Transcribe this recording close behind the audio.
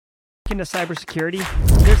break into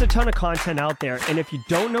cybersecurity? There's a ton of content out there, and if you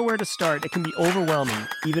don't know where to start, it can be overwhelming,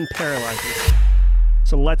 even paralyzing.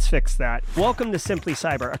 So let's fix that. Welcome to Simply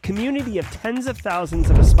Cyber, a community of tens of thousands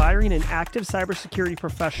of aspiring and active cybersecurity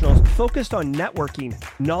professionals focused on networking,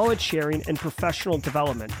 knowledge sharing, and professional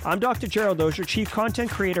development. I'm Dr. Gerald Dozier, Chief Content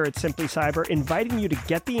Creator at Simply Cyber, inviting you to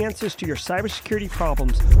get the answers to your cybersecurity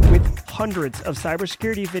problems with hundreds of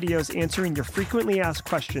cybersecurity videos answering your frequently asked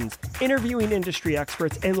questions, interviewing industry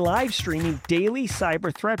experts, and live streaming daily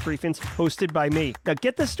cyber threat briefings hosted by me. Now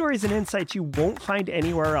get the stories and insights you won't find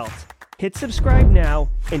anywhere else. Hit subscribe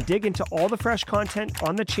now and dig into all the fresh content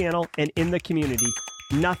on the channel and in the community.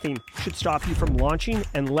 Nothing should stop you from launching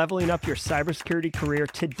and leveling up your cybersecurity career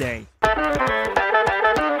today.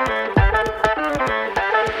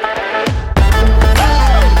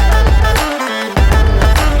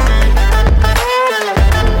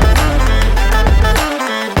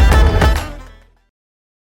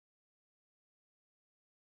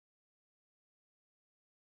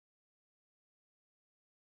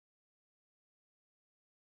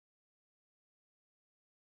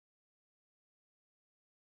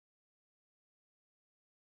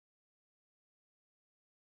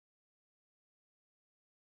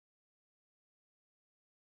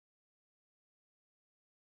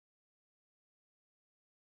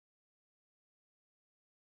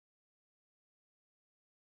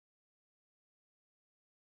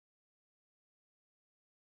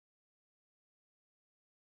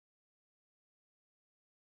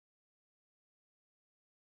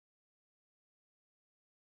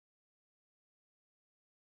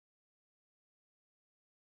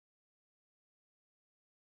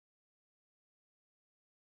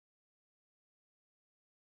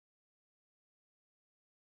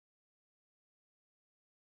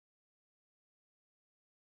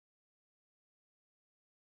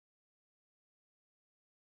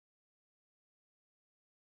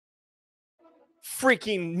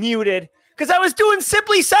 Freaking muted because I was doing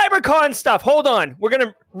Simply CyberCon stuff. Hold on. We're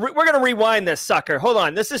gonna rewind this sucker. Hold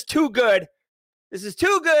on. This is too good. This is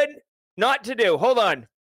too good not to do. Hold on.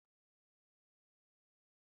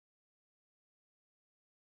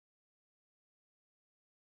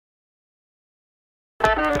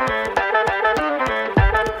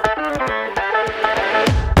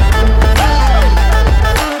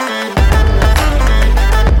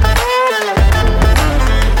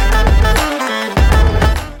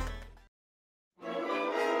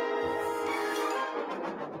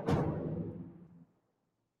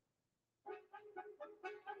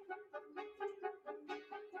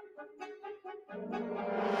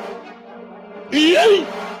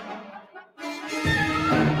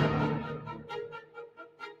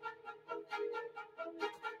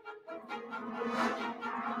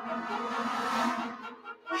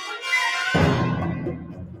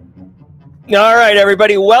 All right,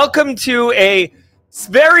 everybody. Welcome to a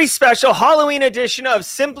very special Halloween edition of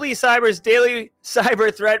Simply Cyber's daily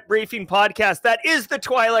cyber threat briefing podcast. That is the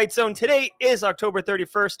Twilight Zone. Today is October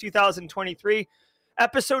 31st, 2023.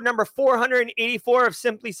 Episode number 484 of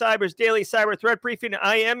Simply Cyber's daily cyber threat briefing.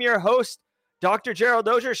 I am your host, Dr. Gerald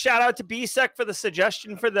Dozier. Shout out to BSEC for the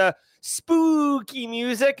suggestion for the spooky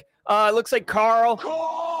music. Looks like Carl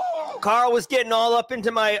was getting all up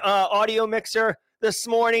into my audio mixer this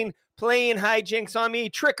morning, playing hijinks on me.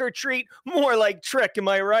 Trick or treat, more like trick, am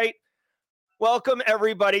I right? Welcome,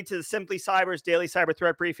 everybody, to the Simply Cyber's daily cyber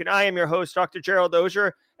threat briefing. I am your host, Dr. Gerald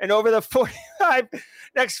Dozier, and over the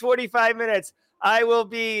next 45 minutes, I will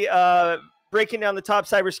be breaking down the top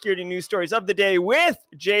cybersecurity news stories of the day with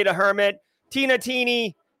Jada Hermit, Tina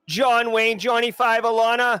Teeny, John Wayne, Johnny Five,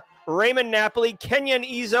 Alana, Raymond Napoli, Kenyon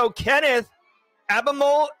Izzo, Kenneth,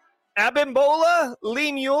 Abimbola,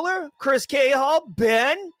 Lee Mueller, Chris Cahall,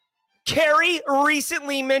 Ben, Carrie,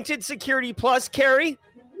 recently minted Security Plus. Carrie,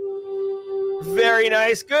 very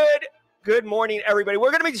nice. Good morning, everybody. We're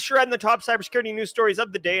going to be shredding the top cybersecurity news stories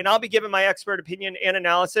of the day, and I'll be giving my expert opinion and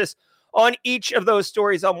analysis on each of those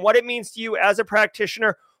stories, on what it means to you as a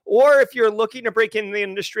practitioner, or if you're looking to break into the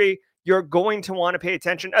industry, you're going to want to pay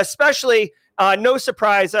attention. Especially, no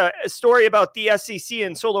surprise, a story about the SEC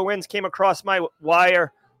and SolarWinds came across my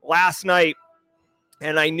wire last night,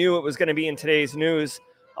 and I knew it was going to be in today's news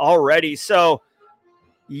already. So,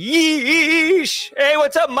 yeesh. Hey,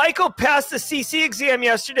 what's up? Michael passed the CC exam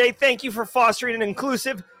yesterday. Thank you for fostering an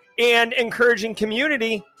inclusive and encouraging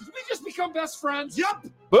community. Did we just become best friends? Yep.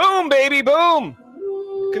 Boom, baby, boom.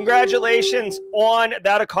 Congratulations on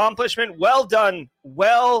that accomplishment. Well done,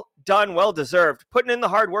 well deserved. Putting in the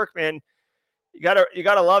hard work, man. You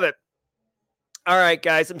gotta love it. All right,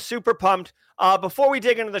 guys, I'm super pumped. Before we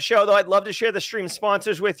dig into the show, though, I'd love to share the stream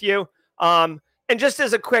sponsors with you. And just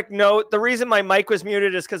as a quick note, the reason my mic was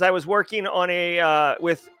muted is because I was working on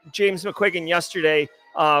with James McQuiggan yesterday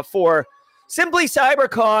for Simply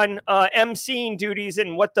CyberCon emceeing duties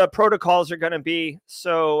and what the protocols are going to be.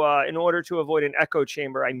 So in order to avoid an echo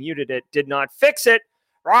chamber, I muted it, did not fix it.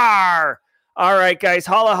 Rawr! All right, guys,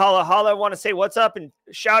 holla, holla, holla. I want to say what's up and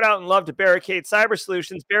shout out and love to Barricade Cyber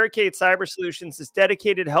Solutions. Barricade Cyber Solutions is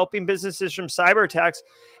dedicated to helping businesses from cyber attacks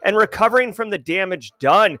and recovering from the damage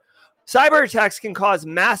done. Cyber attacks can cause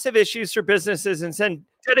massive issues for businesses and send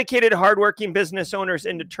dedicated, hardworking business owners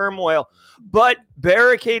into turmoil. But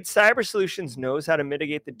Barricade Cyber Solutions knows how to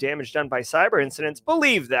mitigate the damage done by cyber incidents.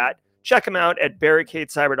 Believe that. Check them out at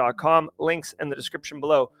barricadecyber.com. Links in the description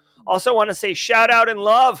below. Also want to say shout out and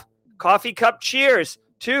love, coffee cup cheers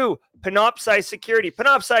to Panoptcy Security,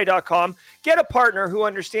 panoptcy.com. Get a partner who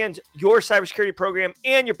understands your cybersecurity program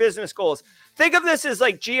and your business goals. Think of this as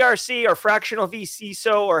like GRC or fractional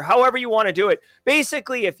VCSO or however you want to do it.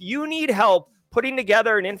 Basically, if you need help putting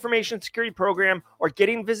together an information security program or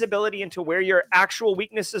getting visibility into where your actual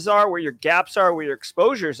weaknesses are, where your gaps are, where your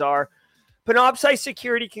exposures are, Panoptcy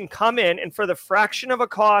Security can come in and for the fraction of a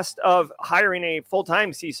cost of hiring a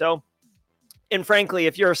full-time CISO, and frankly,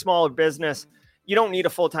 if you're a smaller business, you don't need a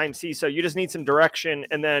full-time CISO. You just need some direction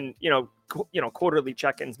and then, quarterly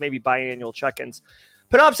check-ins, maybe biannual check-ins.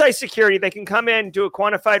 Panoptcy Security, they can come in, do a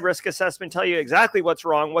quantified risk assessment, tell you exactly what's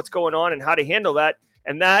wrong, what's going on, and how to handle that.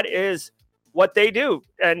 And that is what they do.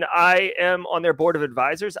 And I am on their board of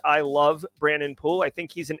advisors. I love Brandon Poole. I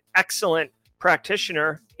think he's an excellent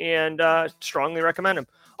practitioner and strongly recommend him.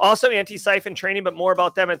 Also, anti-siphon training, but more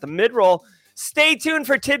about them at the mid-roll. Stay tuned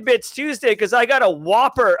for Tidbits Tuesday because I got a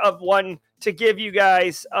whopper of one to give you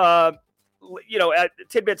guys at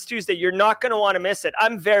Tidbits Tuesday. You're not going to want to miss it.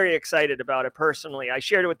 I'm very excited about it personally. I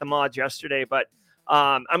shared it with the mods yesterday, but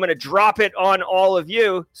I'm going to drop it on all of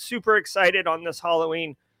you. Super excited on this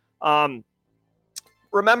Halloween.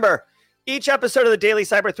 Remember, each episode of the Daily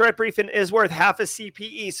Cyber Threat Briefing is worth half a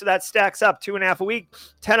CPE, so that stacks up 2.5 a week,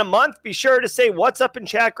 10 a month. Be sure to say what's up in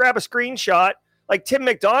chat, grab a screenshot. Like Tim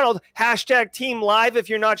McDonald, hashtag Team Live if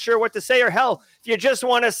you're not sure what to say, or hell, if you just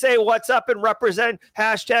want to say what's up and represent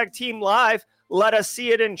hashtag Team Live, let us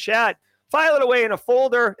see it in chat. File it away in a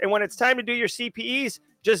folder, and when it's time to do your CPEs,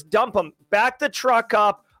 just dump them. Back the truck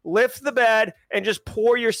up, lift the bed, and just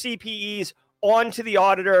pour your CPEs onto the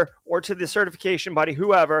auditor or to the certification buddy,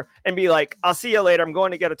 whoever, and be like, I'll see you later. I'm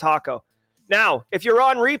going to get a taco. Now, if you're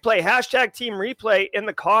on replay, hashtag Team Replay in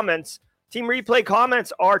the comments. Team Replay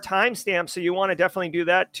comments are timestamped, so you want to definitely do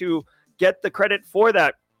that to get the credit for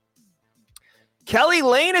that. Kelly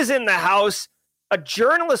Lane is in the house, a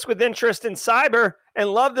journalist with interest in cyber and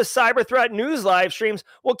love the Cyber Threat News live streams.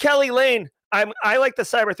 Well, Kelly Lane, I like the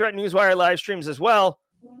Cyber Threat Newswire live streams as well.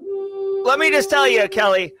 Let me just tell you,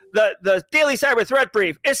 Kelly, the Daily Cyber Threat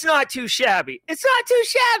Brief, it's not too shabby. It's not too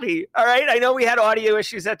shabby, all right? I know we had audio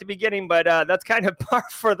issues at the beginning, but that's kind of par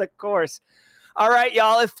for the course. All right,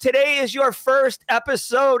 y'all, if today is your first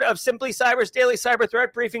episode of Simply Cyber's Daily Cyber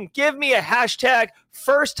Threat Briefing, give me a hashtag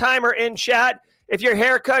first timer in chat. If your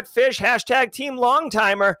haircut fish, hashtag Team Long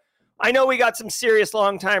Timer. I know we got some serious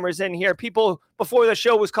long timers in here. People before the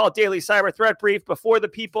show was called Daily Cyber Threat Brief, before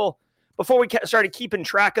we started keeping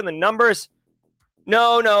track of the numbers.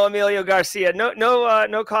 No, Emilio Garcia.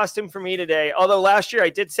 No costume for me today. Although last year I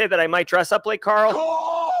did say that I might dress up like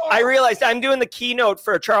Carl. I realized I'm doing the keynote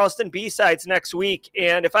for Charleston B-Sides next week,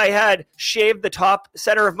 and if I had shaved the top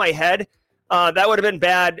center of my head, that would have been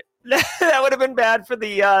bad. That would have been bad for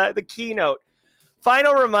the keynote.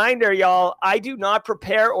 Final reminder, y'all, I do not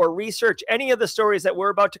prepare or research any of the stories that we're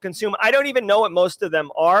about to consume. I don't even know what most of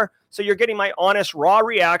them are. So you're getting my honest, raw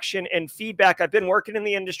reaction and feedback. I've been working in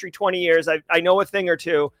the industry 20 years. I know a thing or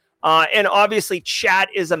two. And obviously, chat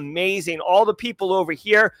is amazing. All the people over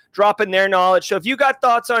here dropping their knowledge. So if you got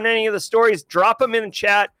thoughts on any of the stories, drop them in the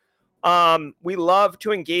chat. We love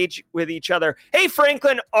to engage with each other. Hey,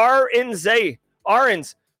 Franklin Arens.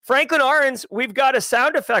 Franklin Arens, we've got a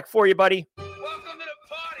sound effect for you, buddy. Welcome to the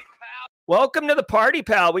party, pal. Welcome to the party,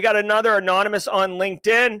 pal. We got another anonymous on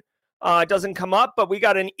LinkedIn. It doesn't come up, but we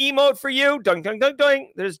got an emote for you. Dun, dun, dun, dun.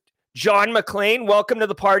 There's John McLean. Welcome to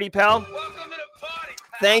the party, pal. Welcome to the party,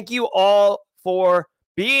 pal. Thank you all for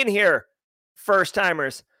being here, first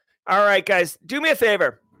timers. All right, guys, do me a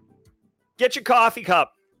favor. Get your coffee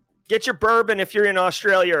cup. Get your bourbon if you're in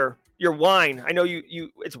Australia, or your wine. I know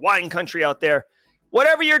you it's wine country out there.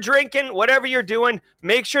 Whatever you're drinking, whatever you're doing,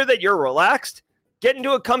 make sure that you're relaxed. Get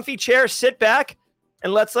into a comfy chair, sit back,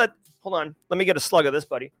 and hold on. Let me get a slug of this,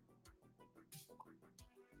 buddy.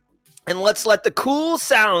 And let's let the cool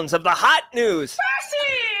sounds of the hot news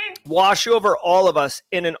wash over all of us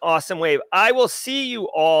in an awesome wave. I will see you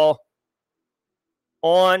all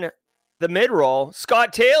on the mid-roll.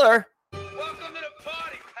 Scott Taylor. Welcome to the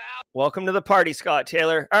party, pal. Welcome to the party, Scott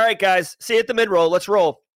Taylor. All right, guys. See you at the mid-roll. Let's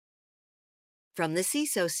roll. From the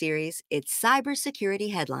CISO series, it's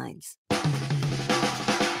Cybersecurity Headlines.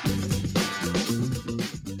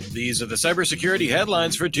 These are the cybersecurity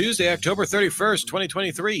headlines for Tuesday, October 31st,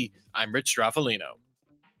 2023. I'm Rich Straffolino.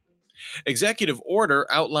 Executive order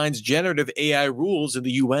outlines generative AI rules in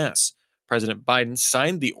the U.S. President Biden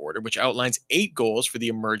signed the order, which outlines 8 goals for the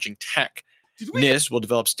emerging tech. NIST will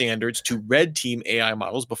develop standards to red team AI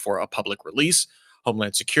models before a public release.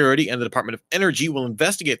 Homeland Security and the Department of Energy will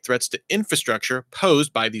investigate threats to infrastructure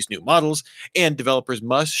posed by these new models, and developers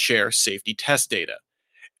must share safety test data.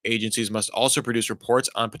 Agencies must also produce reports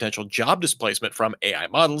on potential job displacement from AI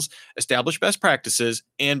models, establish best practices,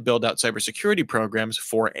 and build out cybersecurity programs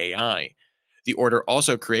for AI. The order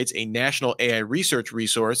also creates a national AI research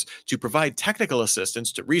resource to provide technical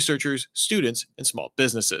assistance to researchers, students, and small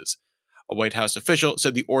businesses. A White House official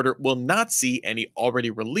said the order will not see any already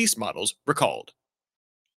released models recalled.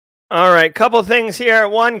 All right, couple things here.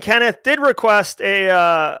 One, Kenneth did request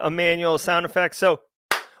a manual sound effect, so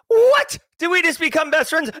what? Did we just become best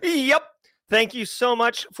friends? Yep. Thank you so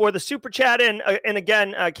much for the super chat. And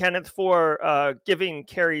again, Kenneth, for giving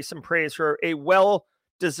Carrie some praise for a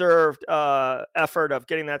well-deserved effort of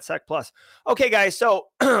getting that Sec Plus. Okay, guys. So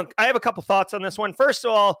I have a couple thoughts on this one. First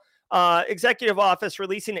of all, Executive Office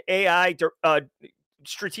releasing AI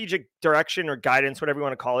strategic direction or guidance, whatever you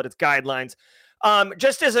want to call it. It's guidelines.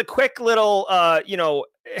 Just as a quick little,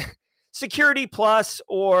 Security Plus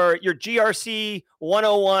or your GRC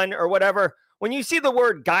 101 or whatever, when you see the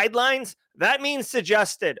word guidelines, that means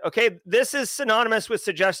suggested. Okay, this is synonymous with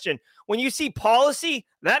suggestion. When you see policy,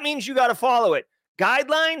 that means you got to follow it.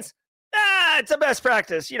 Guidelines, it's a best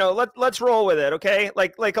practice. Let's roll with it. Okay,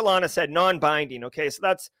 like Alana said, non-binding. Okay, so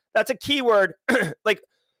that's a keyword. Like,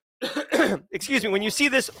 excuse me. When you see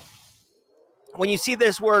this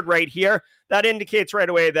word right here, that indicates right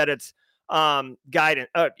away that it's guidance.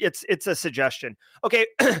 It's a suggestion. Okay,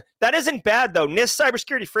 that isn't bad though. NIST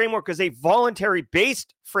cybersecurity framework is a voluntary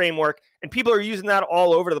based framework, and people are using that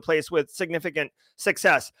all over the place with significant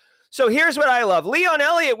success. So here's what I love. Leon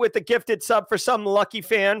Elliott with the gifted sub for some lucky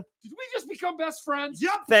fan. Did we just become best friends?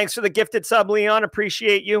 Yep. Thanks for the gifted sub, Leon.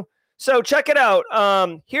 Appreciate you. So check it out.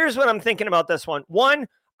 Here's what I'm thinking about this one. One,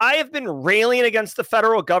 I have been railing against the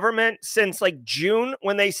federal government since like June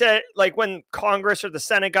when they said, like when Congress or the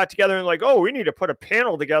Senate got together and like, oh, we need to put a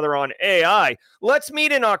panel together on AI. Let's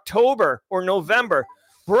meet in October or November.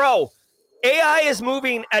 Bro, AI is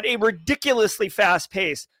moving at a ridiculously fast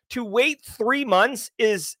pace. To wait 3 months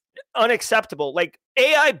is unacceptable. Like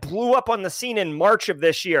AI blew up on the scene in March of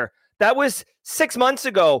this year. That was 6 months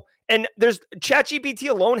ago. And there's ChatGPT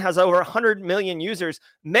alone has over 100 million users.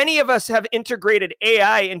 Many of us have integrated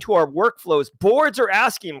AI into our workflows. Boards are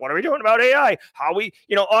asking, what are we doing about AI? How we,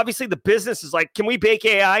 obviously the business is like, can we bake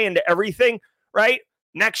AI into everything, right?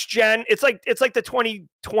 Next gen. It's like the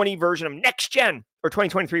 2020 version of next gen or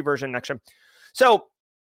 2023 version of next gen. So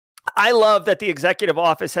I love that the executive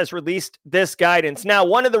office has released this guidance. Now,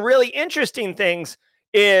 one of the really interesting things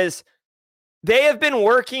is they have been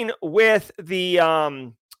working with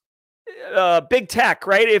the, big tech,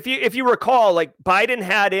 right? If you recall, like Biden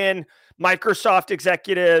had in Microsoft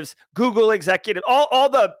executives, Google executives, all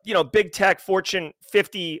the big tech Fortune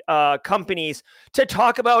 50 companies to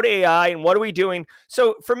talk about AI and what are we doing.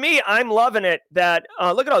 So for me, I'm loving it that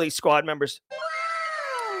look at all these squad members.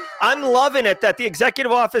 I'm loving it that the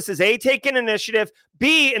executive office is A, taking initiative,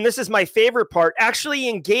 B, and this is my favorite part, actually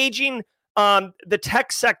engaging the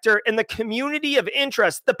tech sector and the community of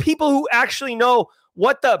interest, the people who actually know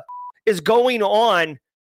what the is going on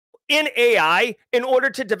in AI in order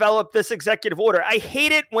to develop this executive order. I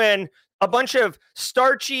hate it when a bunch of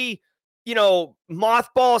starchy,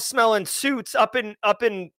 mothball smelling suits up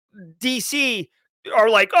in DC are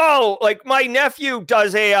like, oh, like my nephew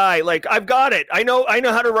does AI. Like I've got it. I know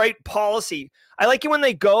how to write policy. I like it when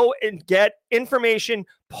they go and get information,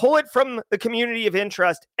 pull it from the community of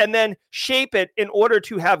interest, and then shape it in order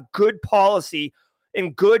to have good policy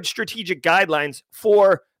and good strategic guidelines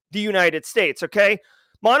for the United States, okay?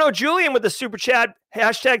 Mono Julian with the super chat,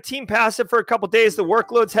 hashtag Team Passive for a couple days. The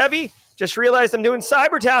workload's heavy. Just realized I'm doing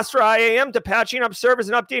cyber tasks for IAM to patching up servers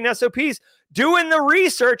and updating SOPs, doing the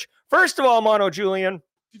research. First of all, Mono Julian.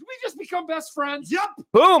 Did we just become best friends? Yep.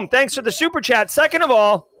 Boom. Thanks for the super chat. Second of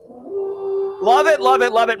all, Love it, love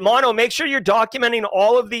it, love it. Mono, make sure you're documenting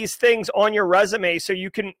all of these things on your resume so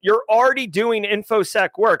you're already doing InfoSec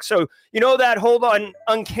work. So, that whole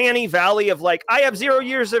uncanny valley of like, I have 0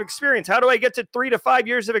 years of experience. How do I get to 3 to 5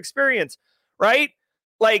 years of experience? Right?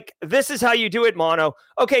 Like, this is how you do it, Mono.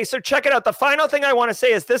 Okay, so check it out. The final thing I want to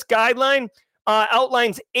say is this guideline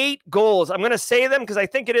outlines 8 goals. I'm going to say them because I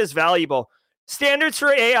think it is valuable. Standards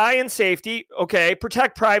for AI and safety. Okay,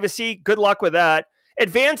 protect privacy. Good luck with that.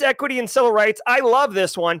 Advance equity and civil rights. I love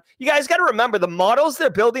this one. You guys got to remember the models they're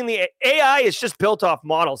building. The AI is just built off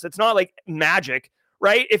models. It's not like magic,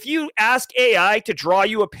 right? If you ask AI to draw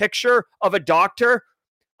you a picture of a doctor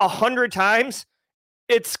 100 times,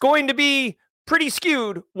 it's going to be pretty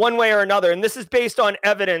skewed one way or another. And this is based on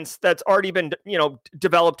evidence that's already been,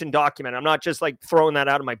 developed and documented. I'm not just like throwing that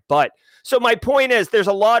out of my butt. So my point is there's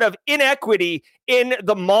a lot of inequity in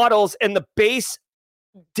the models and the base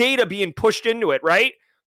data being pushed into it, right?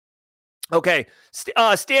 Okay.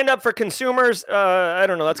 Stand up for consumers. I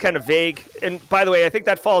don't know. That's kind of vague. And by the way, I think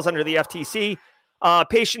that falls under the FTC.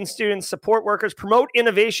 Patients, students, support workers, promote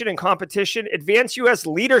innovation and competition, advance U.S.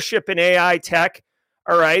 leadership in AI tech.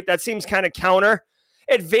 All right. That seems kind of counter.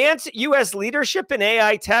 Advance U.S. leadership in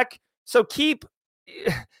AI tech. So keep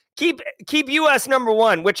U.S. number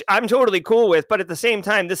one, which I'm totally cool with. But at the same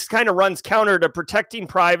time, this kind of runs counter to protecting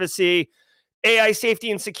privacy, AI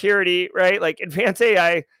safety and security, right? Like advance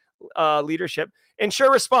AI leadership,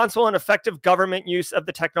 ensure responsible and effective government use of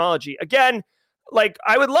the technology. Again, like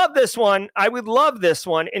I would love this one.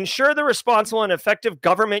 Ensure the responsible and effective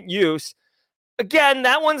government use. Again,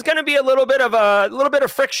 that one's going to be a little bit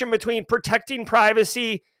of friction between protecting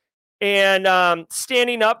privacy and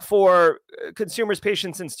standing up for consumers,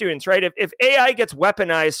 patients, and students, right? If AI gets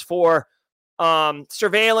weaponized for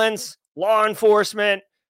surveillance, law enforcement,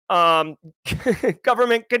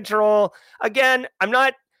 government control. Again, I'm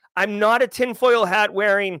not a tinfoil hat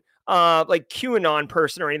wearing like QAnon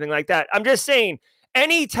person or anything like that. I'm just saying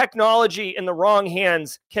any technology in the wrong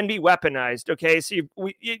hands can be weaponized. Okay, so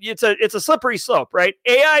it's a slippery slope, right?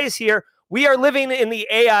 AI is here. We are living in the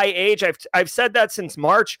AI age. I've said that since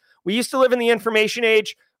March. We used to live in the information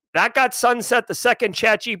age. That got sunset the second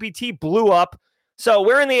ChatGPT blew up. So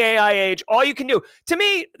we're in the AI age. All you can do, to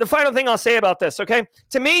me, the final thing I'll say about this, okay?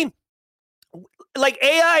 To me, like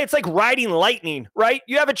AI, it's like riding lightning, right?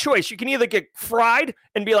 You have a choice. You can either get fried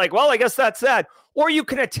and be like, well, I guess that's that. Or you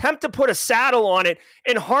can attempt to put a saddle on it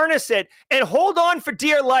and harness it and hold on for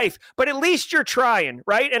dear life. But at least you're trying,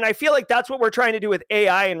 right? And I feel like that's what we're trying to do with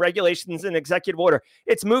AI and regulations and executive order.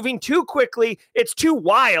 It's moving too quickly. It's too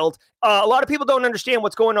wild. A lot of people don't understand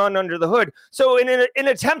what's going on under the hood. So in an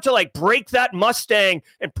attempt to like break that Mustang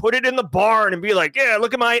and put it in the barn and be like, yeah,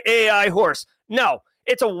 look at my AI horse. No,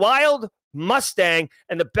 it's a wild Mustang,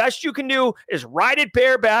 and the best you can do is ride it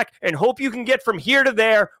bareback and hope you can get from here to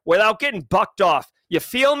there without getting bucked off. You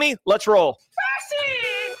feel me? Let's roll.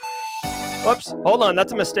 Oops, hold on.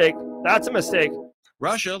 That's a mistake.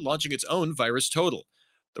 Russia launching its own virus total.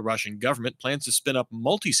 The Russian government plans to spin up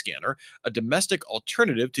Multiscanner, a domestic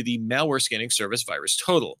alternative to the malware scanning service Virus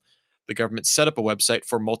Total. The government set up a website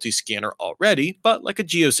for Multiscanner already, but like a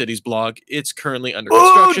GeoCities blog, it's currently under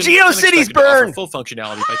construction. GeoCities burn! Full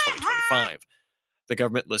functionality by 2025. The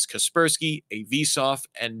government lists Kaspersky, Vsauce,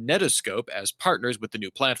 and Netoscope as partners with the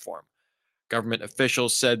new platform. Government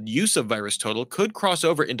officials said use of Virus Total could cross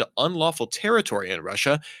over into unlawful territory in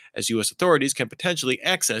Russia, as U.S. authorities can potentially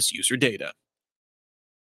access user data.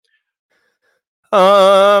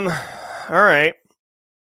 All right.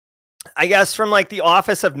 I guess from like the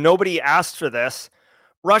office of nobody asked for this,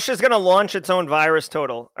 Russia's going to launch its own Virus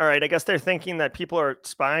Total. All right. I guess they're thinking that people are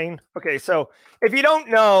spying. Okay. So if you don't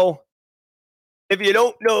know,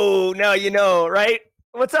 now you know, right?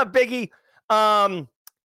 What's up, Biggie?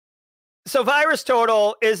 So Virus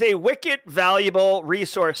Total is a wicked valuable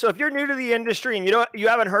resource. So if you're new to the industry and you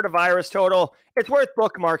haven't heard of Virus Total, it's worth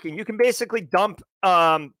bookmarking. You can basically dump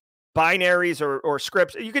binaries or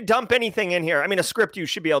scripts. You could dump anything in here. I mean, a script you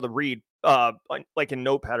should be able to read like in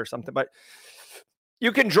Notepad or something, but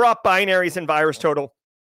you can drop binaries in Virus Total.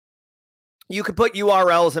 You could put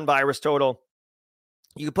URLs in Virus Total.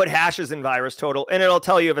 You could put hashes in Virus Total, and it'll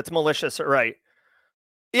tell you if it's malicious or right.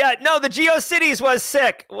 Yeah, no, the GeoCities was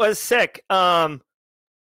sick.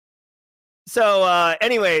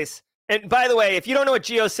 Anyways, and by the way, if you don't know what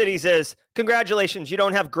GeoCities is, congratulations, you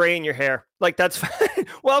don't have gray in your hair. Like, that's fine.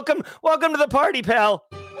 Welcome to the party, pal.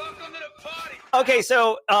 Welcome to the party. Okay,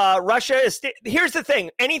 so Russia is... Here's the thing.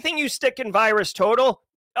 Anything you stick in Virus Total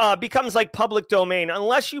becomes like public domain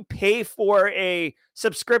unless you pay for a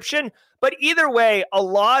subscription. But either way, a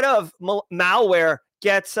lot of malware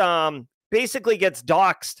gets... basically gets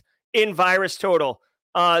doxed in VirusTotal.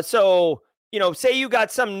 So, say you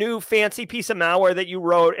got some new fancy piece of malware that you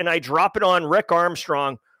wrote and I drop it on Rick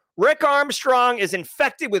Armstrong. Rick Armstrong is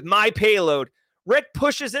infected with my payload. Rick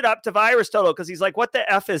pushes it up to VirusTotal because he's like, what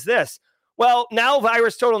the F is this? Well, now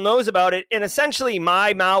VirusTotal knows about it, and essentially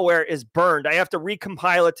my malware is burned. I have to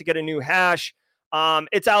recompile it to get a new hash.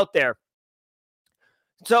 It's out there.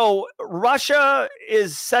 So Russia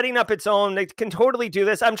is setting up its own. They can totally do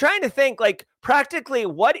this. I'm trying to think, like, practically,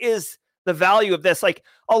 what is the value of this? Like,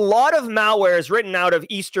 a lot of malware is written out of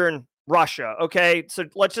Eastern Russia. Okay, so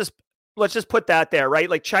let's just put that there, right?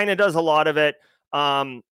 Like, China does a lot of it,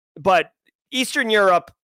 but Eastern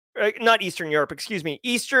Europe, not Eastern Europe, excuse me,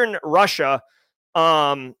 Eastern Russia,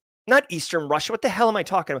 not Eastern Russia. What the hell am I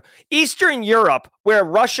talking about? Eastern Europe, where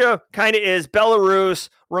Russia kind of is, Belarus,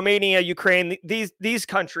 Romania, Ukraine, these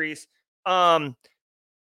countries,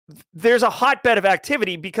 there's a hotbed of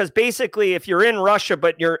activity because basically if you're in Russia,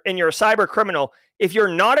 but you're a cyber criminal, if you're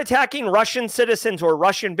not attacking Russian citizens or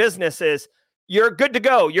Russian businesses, you're good to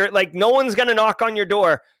go. You're like, no one's going to knock on your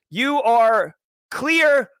door. You are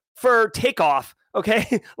clear for takeoff. Okay.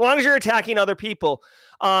 As long as you're attacking other people.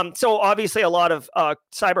 So obviously a lot of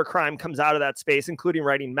cyber crime comes out of that space, including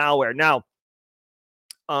writing malware. Now,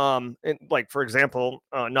 like, for example,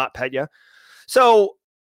 NotPetya. So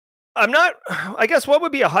I guess what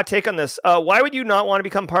would be a hot take on this? Why would you not want to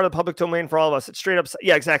become part of the public domain for all of us? It's straight up.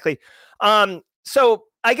 Yeah, exactly. So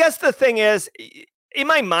I guess the thing is, in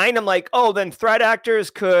my mind, I'm like, oh, then threat actors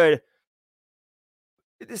could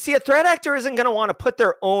see, a threat actor isn't going to want to put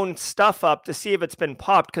their own stuff up to see if it's been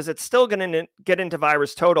popped because it's still going to get into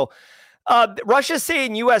VirusTotal. Russia's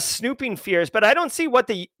saying U.S. snooping fears, but I don't see what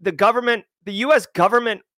the U.S.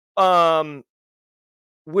 government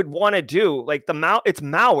would want to do. Like it's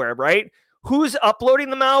malware, right? Who's uploading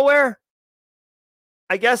the malware?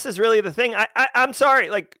 I guess is really the thing. I'm sorry,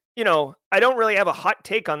 like, I don't really have a hot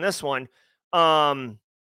take on this one. I'm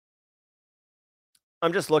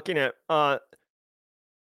just looking at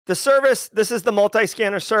the service. This is the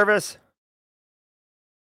multi-scanner service.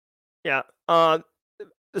 Yeah. The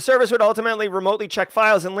service would ultimately remotely check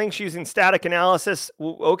files and links using static analysis.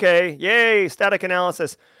 Okay. Yay. Static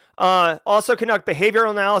analysis. Also conduct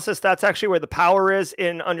behavioral analysis. That's actually where the power is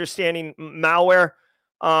in understanding malware.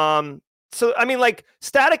 So, I mean, like,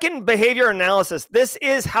 static and behavior analysis, this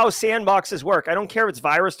is how sandboxes work. I don't care if it's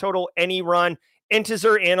VirusTotal, any run,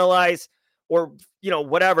 integer analyze, or,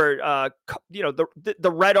 whatever,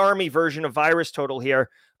 the Red Army version of VirusTotal here.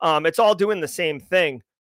 It's all doing the same thing.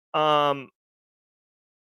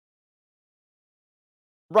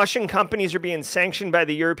 Russian companies are being sanctioned by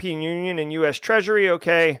the European Union and U.S. Treasury.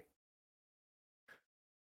 Okay.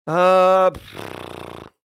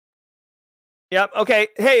 Yep. Okay.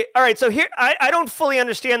 Hey, all right. So here, I don't fully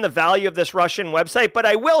understand the value of this Russian website, but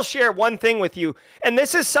I will share one thing with you. And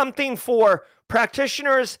this is something for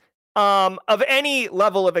practitioners of any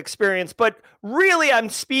level of experience, but really I'm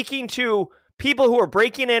speaking to people who are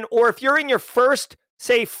breaking in, or if you're in your first,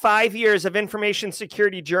 say, 5 years of information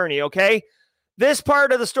security journey, okay? This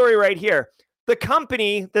part of the story right here, the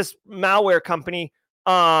company, this malware company,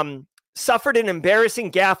 suffered an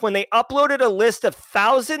embarrassing gaffe when they uploaded a list of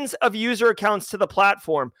thousands of user accounts to the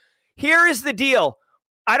platform. Here is the deal.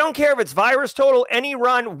 I don't care if it's VirusTotal, any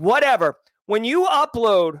run, whatever. When you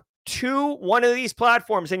upload to one of these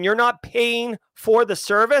platforms and you're not paying for the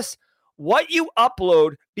service, what you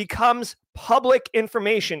upload becomes public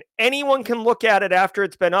information. Anyone can look at it after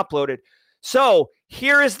it's been uploaded. So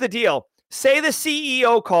here is the deal. Say the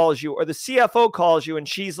CEO calls you or the CFO calls you and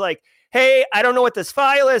she's like, hey, I don't know what this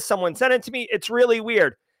file is. Someone sent it to me. It's really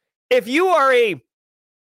weird. If you are a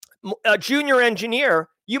junior engineer,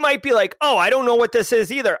 you might be like, oh, I don't know what this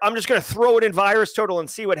is either. I'm just going to throw it in VirusTotal and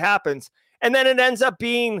see what happens. And then it ends up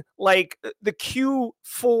being like the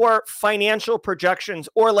Q4 financial projections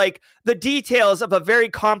or like the details of a very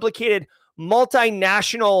complicated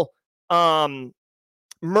multinational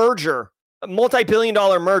merger, a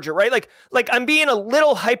multi-billion-dollar merger, right? Like I'm being a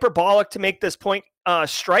little hyperbolic to make this point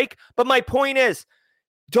strike, but my point is,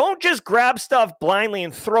 don't just grab stuff blindly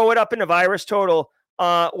and throw it up into VirusTotal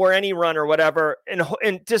or any run or whatever,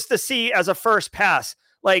 and just to see as a first pass.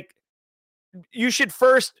 Like, you should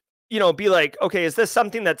first, be like, okay, is this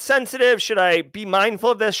something that's sensitive? Should I be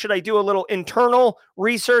mindful of this? Should I do a little internal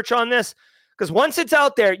research on this? Because once it's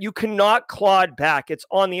out there, you cannot claw it back. It's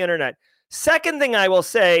on the internet. Second thing I will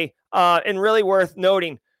say, and really worth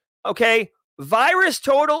noting, okay,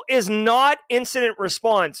 VirusTotal is not incident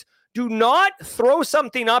response. Do not throw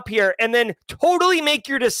something up here and then totally make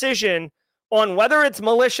your decision on whether it's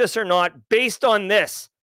malicious or not based on this.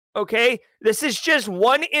 Okay, this is just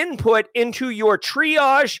one input into your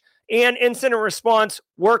triage and incident response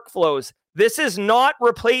workflows. This is not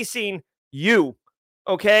replacing you.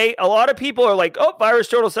 Okay. A lot of people are like, oh,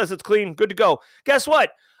 VirusTotal says it's clean. Good to go. Guess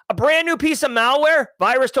what? A brand new piece of malware,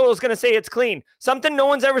 VirusTotal is going to say it's clean. Something no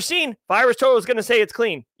one's ever seen, VirusTotal is going to say it's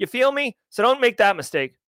clean. You feel me? So don't make that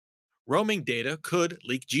mistake. Roaming data could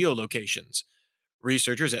leak geolocations.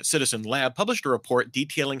 Researchers at Citizen Lab published a report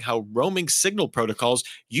detailing how roaming signal protocols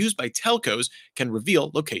used by telcos can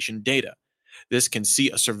reveal location data. This can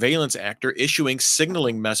see a surveillance actor issuing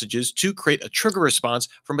signaling messages to create a trigger response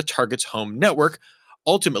from a target's home network,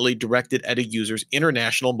 ultimately directed at a user's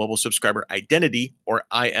international mobile subscriber identity, or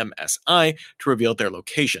IMSI, to reveal their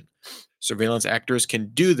location. Surveillance actors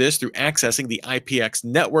can do this through accessing the IPX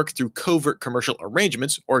network through covert commercial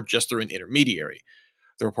arrangements or just through an intermediary.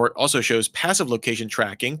 The report also shows passive location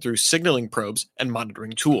tracking through signaling probes and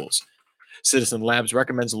monitoring tools. Citizen Labs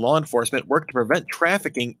recommends law enforcement work to prevent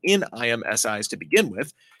trafficking in IMSIs to begin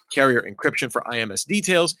with, carrier encryption for IMS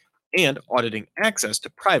details, and auditing access to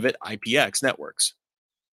private IPX networks.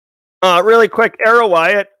 Really quick, Arrow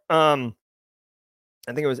Wyatt. I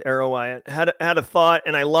think it was Arrow Wyatt had a thought,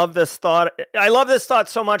 and I love this thought. I love this thought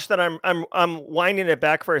so much that I'm winding it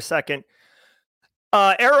back for a second.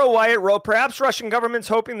 Arrow Wyatt wrote, perhaps Russian government's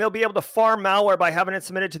hoping they'll be able to farm malware by having it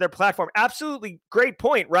submitted to their platform. Absolutely great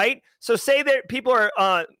point, right? So say that people are,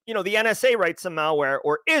 the NSA writes some malware,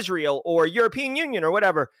 or Israel, or European Union, or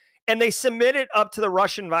whatever, and they submit it up to the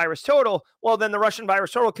Russian VirusTotal. Well, then the Russian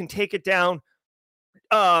VirusTotal can take it down,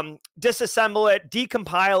 disassemble it,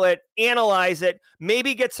 decompile it, analyze it,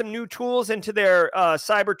 maybe get some new tools into their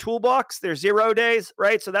cyber toolbox, their 0 days,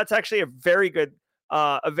 right? So that's actually a very good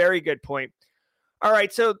point. All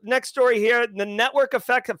right, so next story here, the network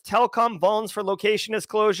effect of telecom vulns for location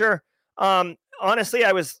disclosure. Honestly,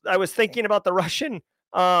 I was thinking about the Russian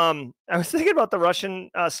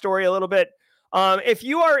story a little bit. If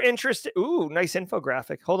you are interested, ooh, nice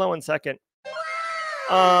infographic. Hold on one second.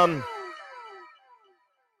 All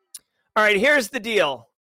right, here's the deal.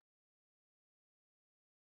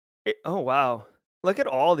 Oh, wow. Look at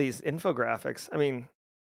all these infographics. I mean,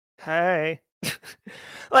 hey.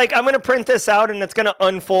 Like, I'm going to print this out and it's going to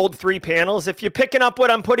unfold 3 panels. If you're picking up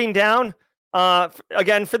what I'm putting down,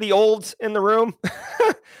 again, for the olds in the room,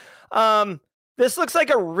 this looks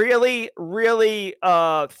like a really, really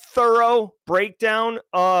thorough breakdown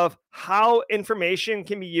of how information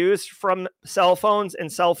can be used from cell phones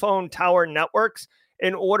and cell phone tower networks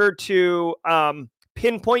in order to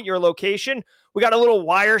pinpoint your location. We got a little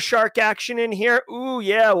Wireshark action in here. Ooh,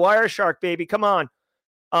 yeah, Wireshark, baby. Come on.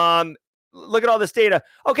 Look at all this data.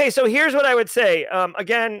 Okay, so here's what I would say.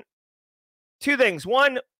 Again, 2 things.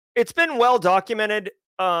 One, it's been well documented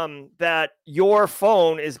that your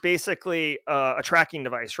phone is basically a tracking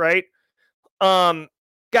device, right?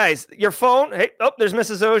 Guys, your phone. Hey, oh, there's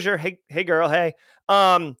Mrs. Ozier. Hey, girl. Hey.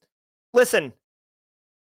 Listen.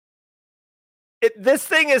 This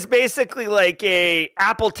thing is basically like a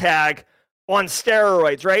Apple tag on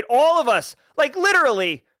steroids, right? All of us, like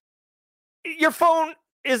literally, your phone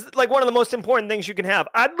is like one of the most important things you can have.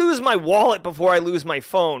 I'd lose my wallet before I lose my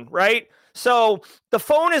phone, right? So the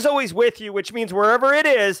phone is always with you, which means wherever it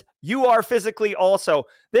is, you are physically also.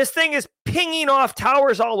 This thing is pinging off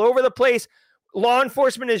towers all over the place. Law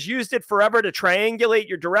enforcement has used it forever to triangulate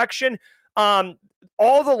your direction.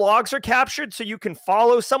 All the logs are captured so you can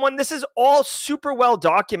follow someone. This is all super well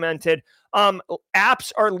documented.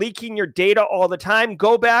 Apps are leaking your data all the time.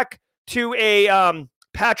 Go back to a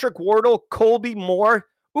Patrick Wardle, Colby Moore.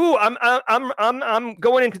 Ooh, I'm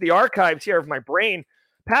going into the archives here of my brain.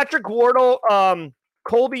 Patrick Wardle,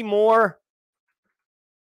 Colby Moore,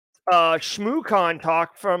 ShmooCon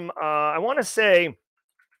talk from I want to say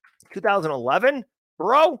 2011,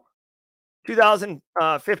 bro.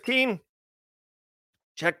 2015.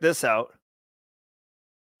 Check this out.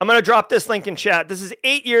 I'm going to drop this link in chat. This is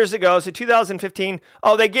 8 years ago, so 2015.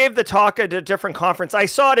 Oh, they gave the talk at a different conference. I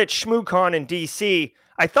saw it at ShmooCon in DC.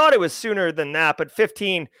 I thought it was sooner than that, but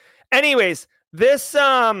 15. Anyways, this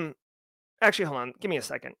actually, hold on. Give me a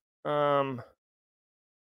second.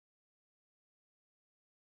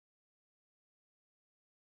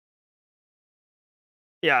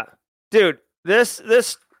 Yeah, dude, this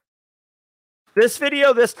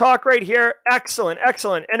video, this talk right here, excellent.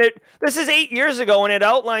 And this is 8 years ago, and it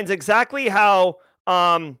outlines exactly how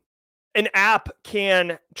an app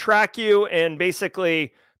can track you and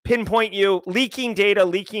basically pinpoint you, leaking data,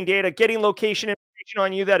 getting location information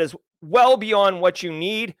on you that is well beyond what you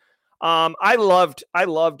need. I loved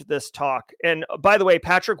this talk. And by the way,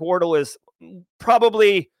 Patrick Wardle is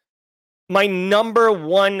probably my number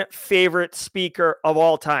 1 favorite speaker of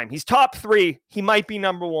all time. He's top 3. He might be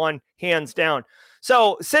number 1, hands down.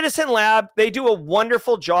 So Citizen Lab, they do a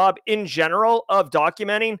wonderful job in general of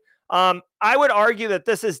documenting. I would argue that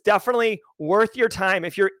this is definitely worth your time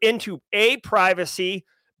if you're into A, privacy,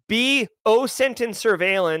 B, OSINT and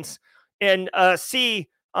surveillance, and C,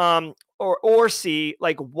 or C,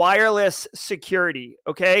 like wireless security.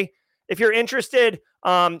 Okay. If you're interested,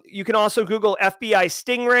 you can also Google FBI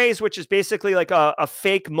Stingrays, which is basically like a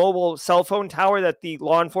fake mobile cell phone tower that the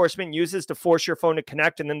law enforcement uses to force your phone to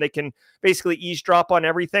connect, and then they can basically eavesdrop on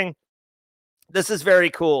everything. This is very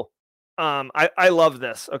cool. I love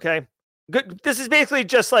this. Okay. Good. This is basically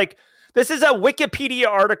just like, this is a Wikipedia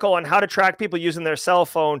article on how to track people using their cell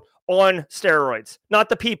phone on steroids, not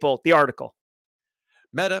the people, the article.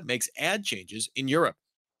 Meta makes ad changes in Europe.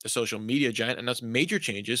 The social media giant announced major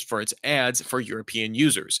changes for its ads for European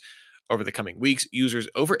users. Over the coming weeks, users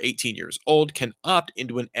over 18 years old can opt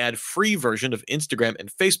into an ad-free version of Instagram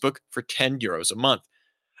and Facebook for €10 a month.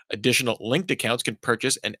 Additional linked accounts can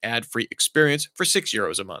purchase an ad-free experience for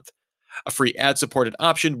 €6 a month. A free ad-supported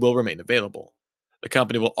option will remain available. The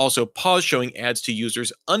company will also pause showing ads to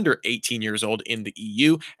users under 18 years old in the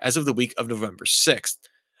EU as of the week of November 6th.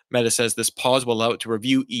 Meta says this pause will allow it to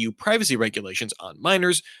review EU privacy regulations on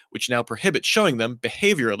minors, which now prohibit showing them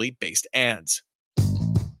behaviorally based ads.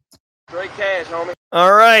 Straight cash, homie.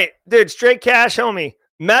 All right, dude, straight cash, homie.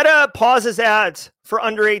 Meta pauses ads for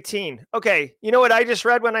under 18. Okay, you know what I just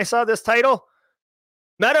read when I saw this title?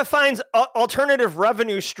 Meta finds alternative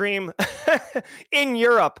revenue stream in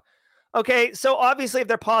Europe. Okay, so obviously if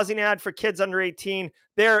they're pausing ad for kids under 18,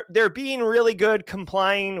 they're being really good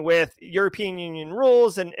complying with European Union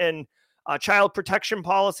rules and child protection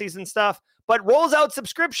policies and stuff, but rolls out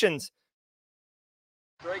subscriptions.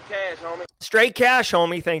 Straight cash, homie. Straight cash,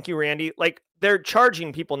 homie. Thank you, Randy. Like, they're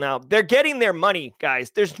charging people now. They're getting their money,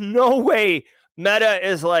 guys. There's no way Meta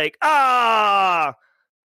is like,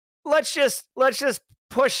 let's just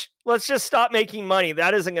stop making money.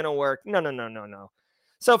 That isn't going to work. No.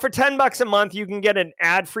 So for $10 a month, you can get an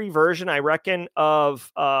ad-free version, I reckon,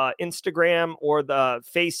 of Instagram or the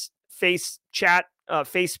face chat,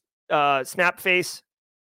 Snap Face.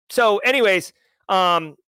 So anyways,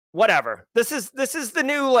 whatever. This is the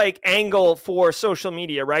new like angle for social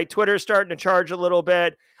media, right? Twitter's starting to charge a little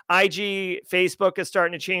bit. IG, Facebook is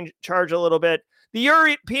starting to charge a little bit. The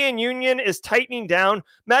European Union is tightening down.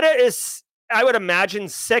 Meta is, I would imagine,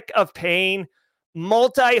 sick of paying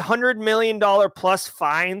multi-$100 million plus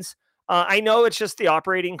fines. I know it's just the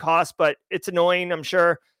operating cost, but it's annoying, I'm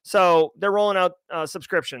sure. So they're rolling out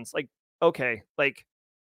subscriptions. Like, okay, like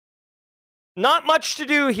not much to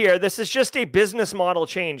do here. This is just a business model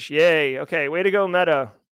change. Yay. Okay, way to go,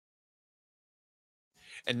 Meta.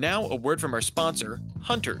 And now a word from our sponsor,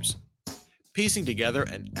 Hunters. Piecing together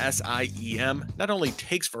an SIEM not only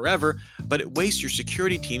takes forever, but it wastes your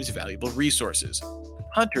security team's valuable resources.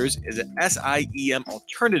 Hunters is an SIEM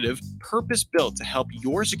alternative purpose-built to help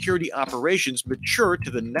your security operations mature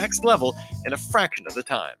to the next level in a fraction of the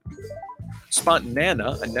time.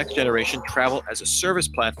 Spontanana, a next-generation travel-as-a-service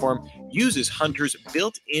platform, uses Hunter's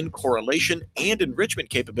built-in correlation and enrichment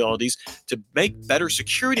capabilities to make better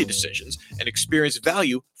security decisions and experience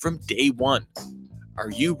value from day one.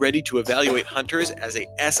 Are you ready to evaluate Hunters as a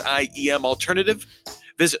SIEM alternative?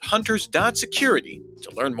 Visit hunters.security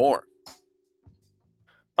to learn more.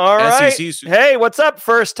 All right. Hey, what's up,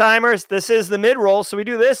 first timers? This is the mid-roll, so we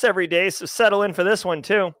do this every day, so settle in for this one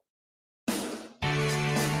too.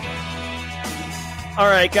 All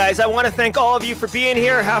right, guys, I want to thank all of you for being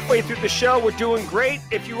here halfway through the show. We're doing great.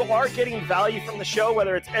 If you are getting value from the show,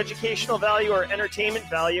 whether it's educational value or entertainment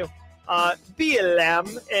value, be a lamb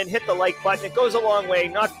and hit the like button. It goes a long way,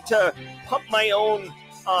 not to pump my own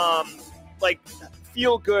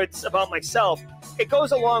feel goods about myself. It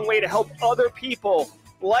goes a long way to help other people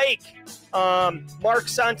like Mark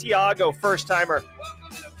Santiago, first timer,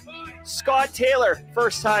 Scott Taylor,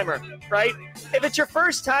 first timer, right? If it's your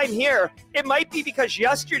first time here, it might be because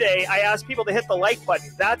yesterday I asked people to hit the like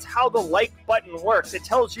button. That's how the like button works. It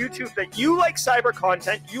tells YouTube that you like cyber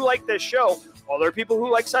content, you like this show. Other people who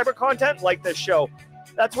like cyber content like this show.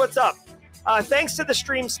 That's what's up. Thanks to the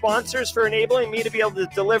stream sponsors for enabling me to be able to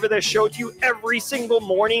deliver this show to you every single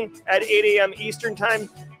morning at 8 a.m. Eastern Time.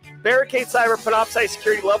 Barricade Cyber, Panoptcy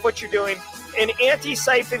Security, love what you're doing. And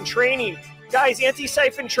Anti-Siphon Training. Guys,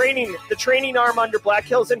 Anti-Siphon Training, the training arm under Black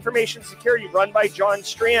Hills Information Security run by John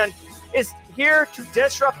Strand, is here to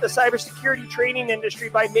disrupt the cybersecurity training industry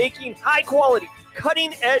by making high-quality,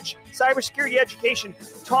 cutting-edge cybersecurity education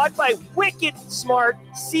taught by wicked smart,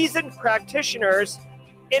 seasoned practitioners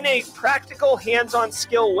in a practical, hands-on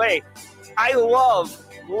skill way. I love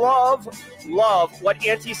what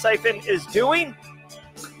Anti-Siphon is doing.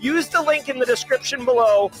 use the link in the description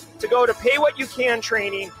below to go to Pay What You Can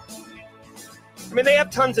training. I mean, they have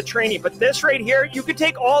tons of training, but this right here, you could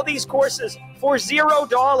take all these courses for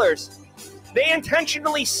 $0. They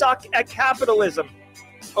intentionally suck at capitalism,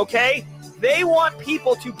 okay? They want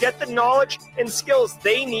people to get the knowledge and skills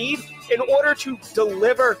they need in order to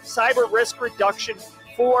deliver cyber risk reduction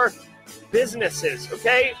for businesses,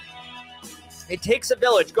 okay? It takes a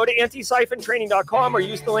village. Go to anti-siphontraining.com or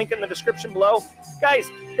use the link in the description below. Guys,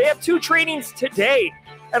 they have 2 trainings today.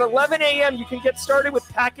 At 11 a.m., you can get started with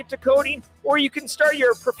packet decoding, or you can start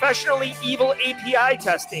your professionally evil API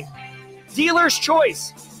testing. Dealer's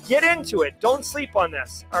choice. Get into it. Don't sleep on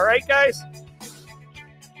this. All right, guys?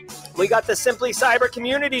 We got the Simply Cyber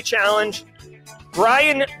Community Challenge.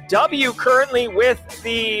 Brian W. currently with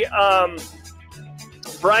the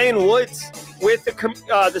Brian Woods with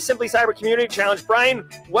the Simply Cyber Community Challenge. Brian,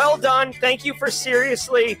 well done. Thank you for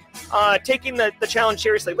seriously taking the challenge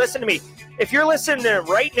seriously. Listen to me. If you're listening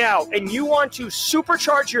right now and you want to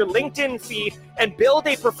supercharge your LinkedIn feed and build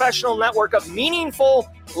a professional network of meaningful,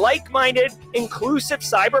 like-minded, inclusive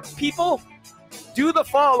cyber people, do the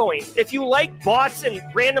following. If you like bots and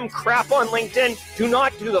random crap on LinkedIn, do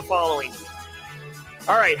not do the following.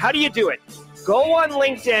 All right, how do you do it? Go on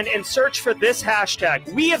LinkedIn and search for this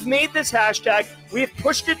hashtag. We have made this hashtag. We have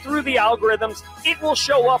pushed it through the algorithms. It will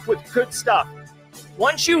show up with good stuff.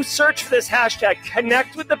 Once you search for this hashtag,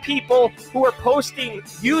 connect with the people who are posting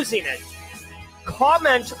using it.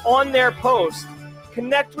 Comment on their post.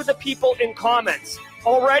 Connect with the people in comments.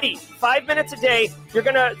 Already, 5 minutes a day, you're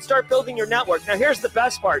going to start building your network. Now, here's the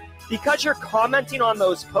best part. Because you're commenting on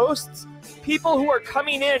those posts, people who are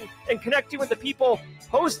coming in and connecting with the people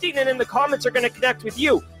posting and in the comments are going to connect with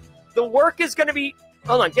you. The work is going to be...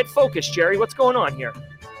 Hold on, get focused, Jerry. What's going on here?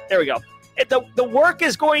 There we go. The work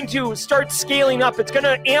is going to start scaling up. It's going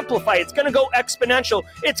to amplify. It's going to go exponential.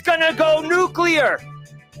 It's going to go nuclear.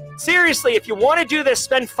 Seriously, if you want to do this,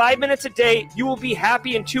 spend 5 minutes a day. You will be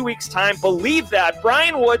happy in 2 weeks' time. Believe that.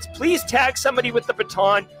 Brian Woods, please tag somebody with the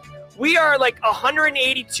baton. We are like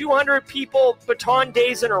 180, 200 people baton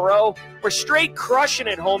days in a row. We're straight crushing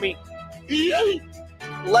it, homie.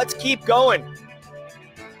 Let's keep going.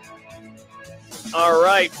 All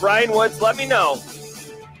right, Brian Woods, let me know.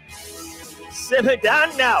 Simmer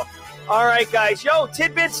down now. All right, guys. Yo,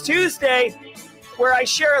 Tidbits Tuesday, where I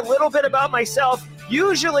share a little bit about myself.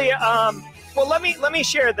 Usually, well, let me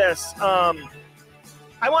share this.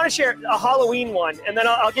 I want to share a Halloween one, and then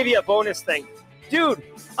I'll give you a bonus thing. Dude,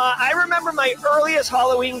 I remember my earliest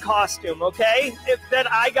Halloween costume, okay, that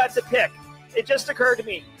I got to pick. It just occurred to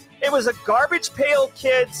me. It was a Garbage Pail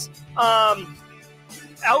Kids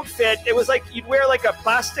outfit. It was like you'd wear like a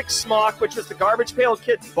plastic smock, which was the Garbage Pail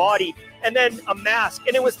Kid's body, and then a mask.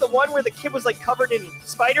 And it was the one where the kid was like covered in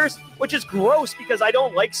spiders, which is gross because I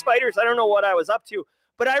don't like spiders. I don't know what I was up to.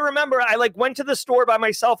 But I remember I like went to the store by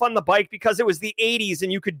myself on the bike because it was the 80s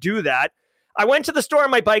and you could do that. I went to the store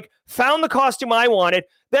on my bike, found the costume I wanted.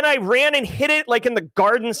 Then I ran and hid it like in the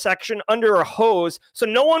garden section under a hose so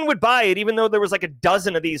no one would buy it, even though there was like a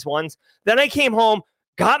dozen of these ones. Then I came home,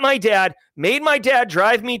 got my dad, made my dad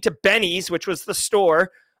drive me to Benny's, which was the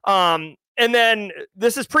store. And then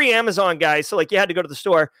this is pre-Amazon, guys. So like you had to go to the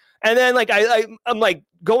store. And then like I'm like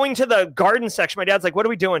going to the garden section. My dad's like, what are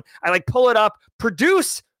we doing? I like pull it up,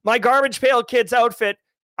 produce my Garbage Pail Kids outfit.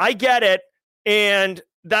 I get it. And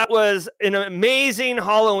that was an amazing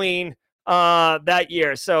Halloween that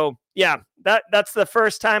year. So yeah, that's the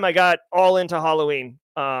first time I got all into Halloween.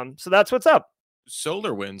 So that's what's up.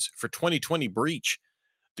 SolarWinds for 2020 breach.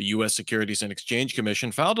 The U.S. Securities and Exchange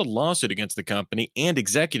Commission filed a lawsuit against the company and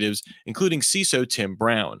executives, including CISO Tim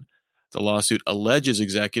Brown. The lawsuit alleges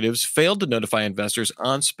executives failed to notify investors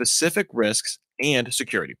on specific risks and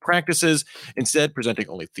security practices, instead presenting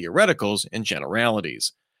only theoreticals and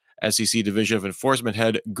generalities. SEC Division of Enforcement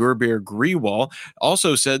head Gurbir Grewal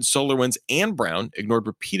also said SolarWinds and Brown ignored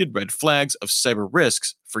repeated red flags of cyber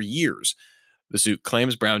risks for years. The suit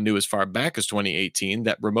claims Brown knew as far back as 2018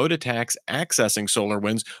 that remote attacks accessing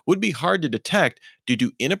SolarWinds would be hard to detect due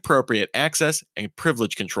to inappropriate access and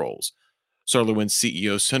privilege controls. SolarWinds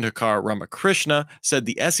CEO Sundhakar Ramakrishna said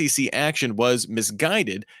the SEC action was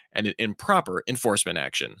misguided and an improper enforcement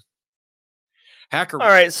action. All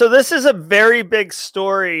right, so this is a very big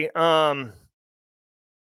story. This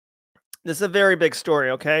is a very big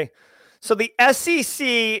story, okay? So the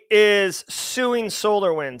SEC is suing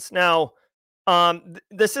SolarWinds. Now,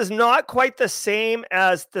 this is not quite the same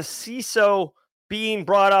as the CISO being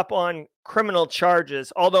brought up on criminal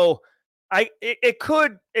charges, although it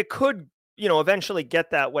could eventually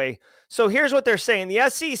get that way. So here's what they're saying. The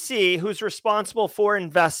SEC, who's responsible for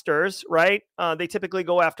investors, right? They typically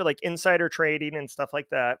go after like insider trading and stuff like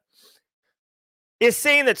that, is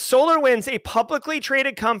saying that SolarWinds, a publicly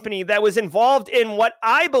traded company that was involved in what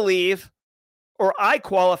I believe, or I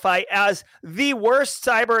qualify as the worst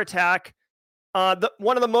cyber attack,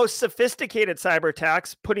 one of the most sophisticated cyber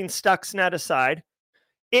attacks, putting Stuxnet aside,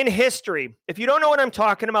 in history. If you don't know what I'm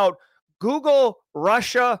talking about, Google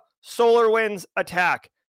Russia SolarWinds attack.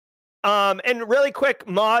 And really quick,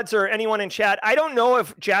 mods or anyone in chat, I don't know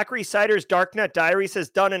if Jack Resider's Darknet Diaries has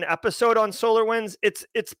done an episode on SolarWinds.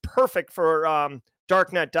 It's perfect for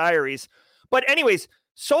Darknet Diaries. But anyways,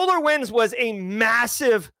 SolarWinds was a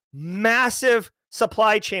massive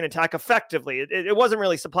supply chain attack, effectively. It wasn't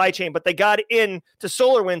really supply chain, but they got into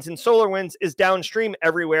SolarWinds, and SolarWinds is downstream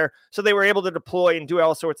everywhere. So they were able to deploy and do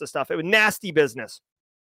all sorts of stuff. It was nasty business,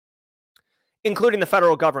 including the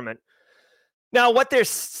federal government. Now, what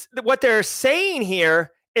they're saying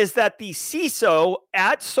here is that the CISO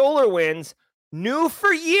at SolarWinds knew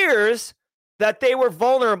for years that they were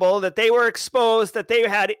vulnerable, that they were exposed, that they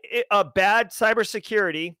had a bad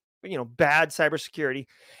cybersecurity,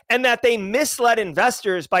 and that they misled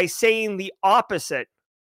investors by saying the opposite.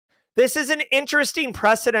 This is an interesting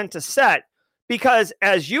precedent to set because,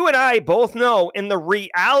 as you and I both know, in the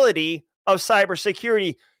reality of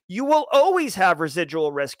cybersecurity, you will always have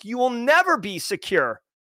residual risk. You will never be secure.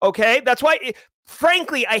 Okay. That's why,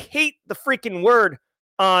 frankly, I hate the freaking word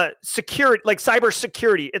security, like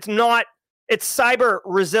cybersecurity. It's cyber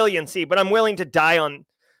resiliency, but I'm willing to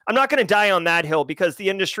I'm not going to die on that hill because the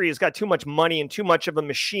industry has got too much money and too much of a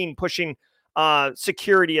machine pushing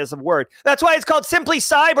security as a word. That's why it's called simply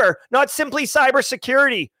cyber, not simply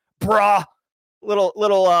cybersecurity. Brah.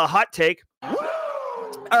 Little hot take. All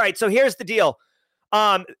right. So here's the deal.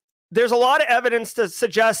 There's a lot of evidence to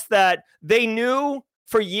suggest that they knew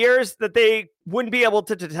for years that they wouldn't be able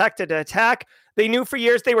to detect an attack. They knew for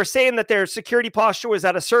years, they were saying that their security posture was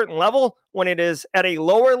at a certain level when it is at a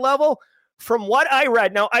lower level. From what I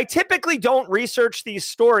read, now I typically don't research these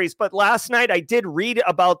stories, but last night I did read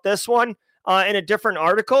about this one in a different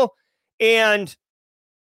article, and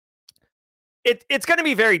it's going to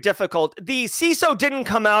be very difficult. The CISO didn't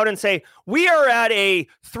come out and say, we are at a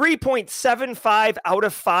 3.75 out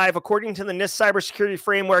of 5, according to the NIST cybersecurity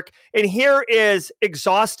framework. And here is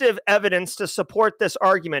exhaustive evidence to support this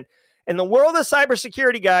argument. In the world of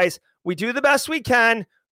cybersecurity, guys, we do the best we can.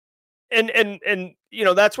 And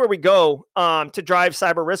that's where we go to drive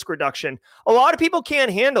cyber risk reduction. A lot of people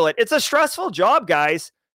can't handle it. It's a stressful job,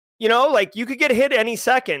 guys. Like you could get hit any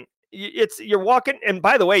second. You're walking, and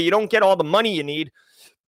by the way, you don't get all the money you need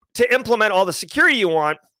to implement all the security you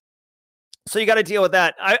want. So you got to deal with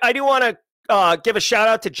that. I do want to give a shout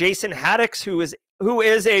out to Jason Haddix, who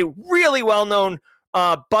is a really well-known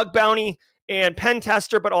bug bounty and pen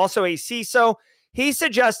tester, but also a CISO. He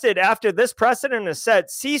suggested after this precedent is set,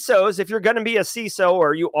 CISOs, if you're going to be a CISO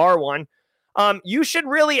or you are one, you should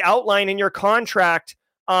really outline in your contract,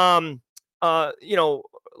 like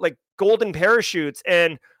golden parachutes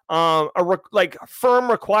and like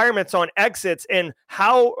firm requirements on exits and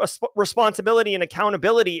how responsibility and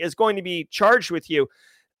accountability is going to be charged with you.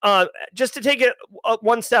 Just to take it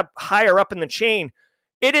one step higher up in the chain,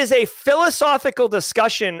 it is a philosophical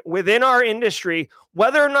discussion within our industry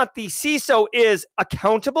whether or not the CISO is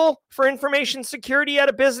accountable for information security at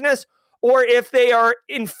a business or if they are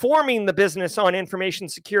informing the business on information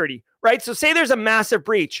security, right? So say there's a massive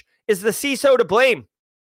breach. Is the CISO to blame?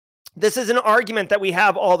 This is an argument that we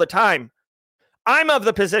have all the time. I'm of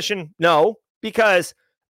the position, no, because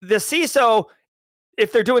the CISO,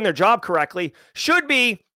 if they're doing their job correctly, should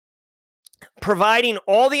be providing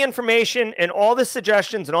all the information and all the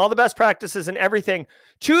suggestions and all the best practices and everything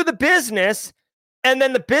to the business. And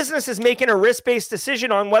then the business is making a risk-based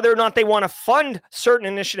decision on whether or not they want to fund certain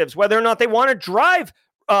initiatives, whether or not they want to drive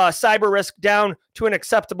cyber risk down to an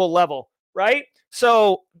acceptable level, right?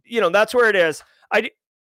 So, that's where it is.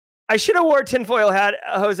 I should have wore tinfoil hat,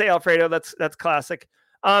 Jose Alfredo. That's classic.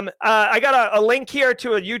 I got a link here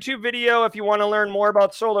to a YouTube video if you want to learn more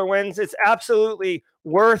about SolarWinds. It's absolutely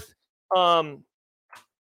worth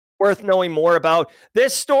knowing more about.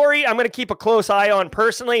 This story, I'm going to keep a close eye on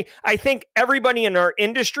personally. I think everybody in our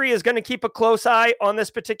industry is going to keep a close eye on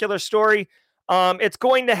this particular story. It's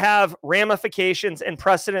going to have ramifications and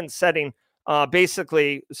precedent setting,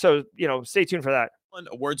 basically. So, stay tuned for that.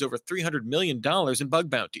 Awards over $300 million in bug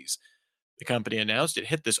bounties. The company announced it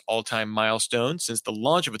hit this all-time milestone since the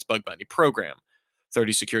launch of its bug bounty program.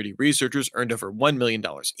 30 security researchers earned over $1 million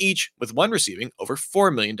each, with one receiving over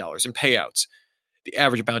 $4 million in payouts. The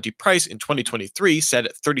average bounty price in 2023 set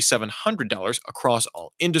at $3,700 across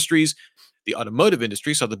all industries. The automotive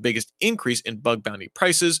industry saw the biggest increase in bug bounty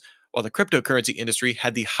prices, while the cryptocurrency industry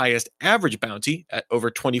had the highest average bounty at over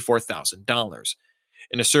 $24,000.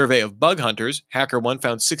 In a survey of bug hunters, HackerOne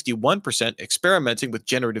found 61% experimenting with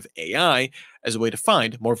generative AI as a way to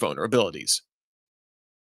find more vulnerabilities.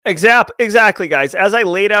 Exactly, guys. As I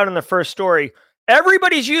laid out in the first story,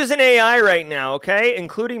 everybody's using AI right now, okay,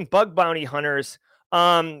 including bug bounty hunters.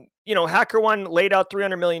 HackerOne laid out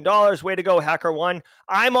 $300 million. Way to go, HackerOne.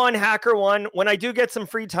 I'm on HackerOne. When I do get some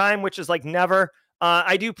free time, which is like never,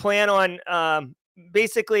 I do plan on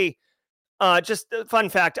just a fun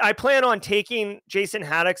fact. I plan on taking Jason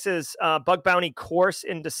Haddox's bug bounty course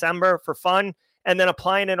in December for fun and then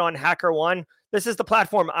applying it on HackerOne. This is the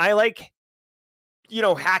platform I like,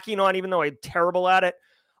 hacking on, even though I'm terrible at it.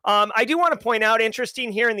 I do want to point out,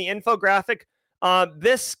 interesting here in the infographic,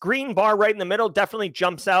 this green bar right in the middle definitely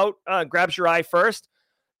jumps out, grabs your eye first.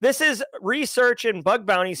 This is research and bug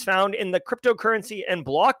bounties found in the cryptocurrency and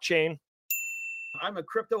blockchain. I'm a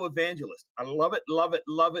crypto evangelist. I love it, love it,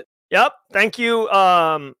 love it. Yep. Thank you,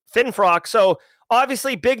 Finfrock. So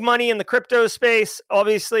obviously big money in the crypto space.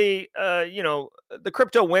 Obviously, the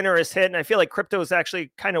crypto winter is hit, and I feel like crypto is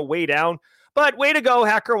actually kind of way down. But way to go,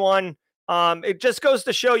 HackerOne. It just goes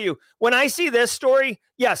to show you, when I see this story,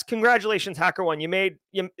 yes, congratulations, HackerOne.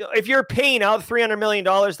 If you're paying out $300 million,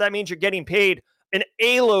 that means you're getting paid an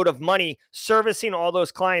A-load of money servicing all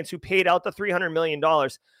those clients who paid out the $300 million.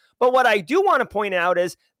 But what I do want to point out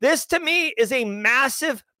is this, to me, is a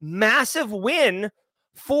massive, massive win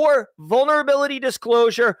for vulnerability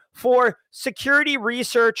disclosure, for security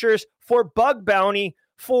researchers, for bug bounty,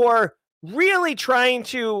 for really trying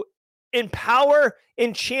to empower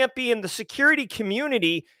and champion the security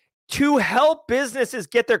community to help businesses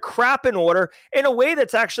get their crap in order in a way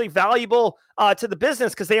that's actually valuable to the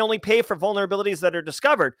business, because they only pay for vulnerabilities that are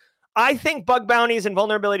discovered. I think bug bounties and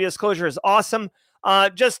vulnerability disclosure is awesome.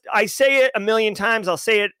 I say it a million times. I'll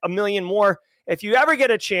say it a million more. If you ever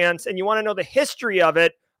get a chance and you want to know the history of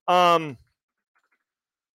it,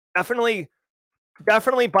 definitely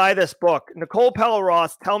buy this book. Nicole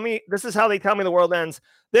Pelleross, this is how they tell me the world ends.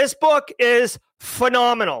 This book is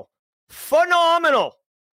phenomenal. Phenomenal.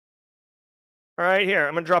 All right, here,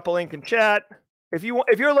 I'm going to drop a link in chat. If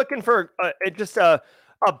you're looking for just a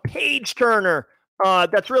page turner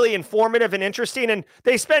that's really informative and interesting, and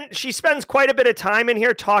she spends quite a bit of time in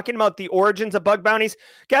here talking about the origins of bug bounties.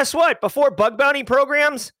 Guess what? Before bug bounty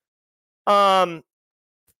programs,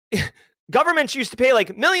 governments used to pay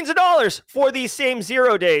like millions of dollars for these same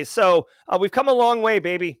 0 days. So we've come a long way,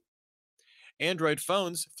 baby. Android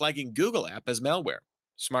phones flagging Google app as malware.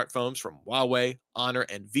 Smartphones from Huawei, Honor,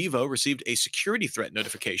 and Vivo received a security threat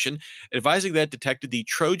notification advising that it detected the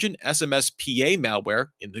Trojan SMSPA malware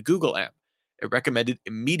in the Google app. It recommended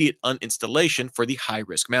immediate uninstallation for the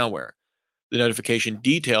high-risk malware. The notification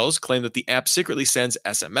details claim that the app secretly sends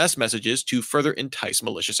SMS messages to further entice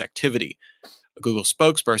malicious activity. A Google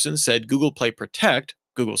spokesperson said Google Play Protect,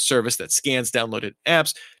 Google's service that scans downloaded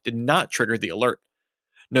apps, did not trigger the alert.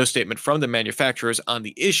 No statement from the manufacturers on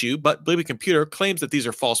the issue, but Baby Computer claims that these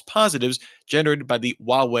are false positives generated by the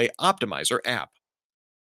Huawei Optimizer app.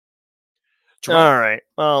 All right.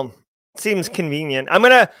 Well, seems convenient. I'm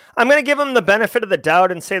gonna give them the benefit of the doubt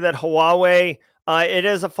and say that Huawei, it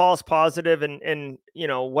is a false positive, and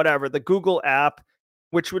whatever, the Google app,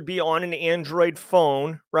 which would be on an Android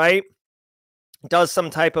phone, right, does some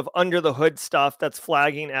type of under the hood stuff that's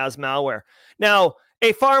flagging as malware. Now,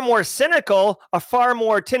 a far more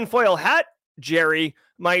tinfoil hat Jerry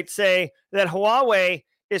might say that Huawei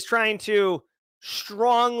is trying to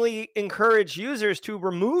strongly encourage users to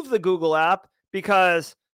remove the Google app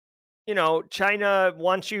because, China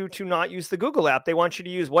wants you to not use the Google app. They want you to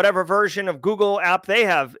use whatever version of Google app they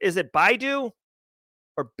have. Is it Baidu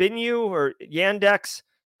or Binu or Yandex?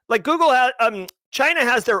 Like China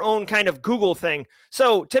has their own kind of Google thing.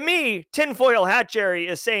 So to me, tinfoil hat Jerry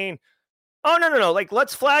is saying, oh, no. Like,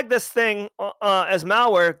 let's flag this thing as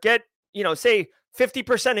malware, get, say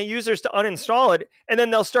 50% of users to uninstall it. And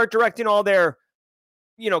then they'll start directing all their,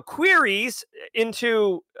 queries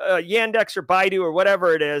into Yandex or Baidu or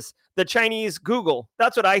whatever it is, the Chinese Google.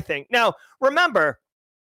 That's what I think. Now, remember,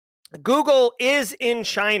 Google is in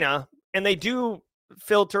China, and they do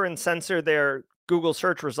filter and censor their Google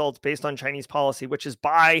search results based on Chinese policy,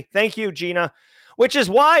 thank you, Gina, which is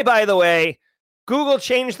why, by the way, Google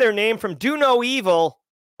changed their name from Do No Evil,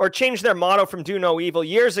 or changed their motto from Do No Evil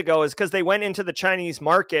years ago, is because they went into the Chinese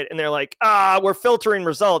market and they're like, we're filtering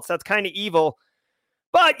results. That's kind of evil.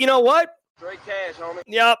 But you know what? Straight cash, homie.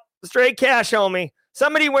 Yep. Straight cash, homie.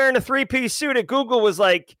 Somebody wearing a 3-piece suit at Google was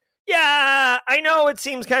like, yeah, I know it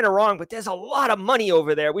seems kind of wrong, but there's a lot of money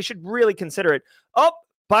over there. We should really consider it. Oh,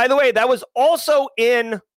 by the way, that was also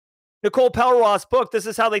in Nicole Pelroth's book, This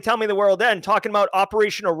Is How They Tell Me the World End, talking about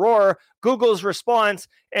Operation Aurora, Google's response,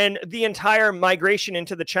 and the entire migration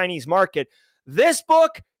into the Chinese market. This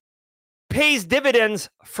book pays dividends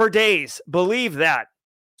for days. Believe that.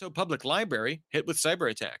 So, public library hit with cyber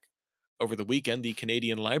attack. Over the weekend, the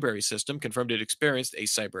Canadian library system confirmed it experienced a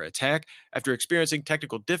cyber attack after experiencing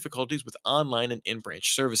technical difficulties with online and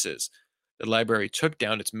in-branch services. The library took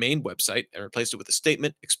down its main website and replaced it with a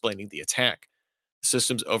statement explaining the attack. The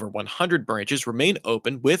system's over 100 branches remain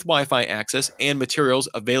open with Wi-Fi access and materials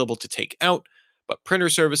available to take out, but printer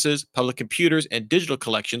services, public computers, and digital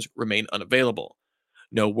collections remain unavailable.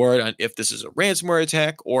 No word on if this is a ransomware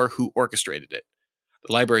attack or who orchestrated it.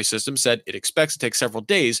 The library system said it expects to take several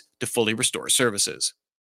days to fully restore services.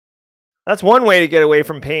 That's one way to get away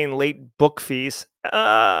from paying late book fees.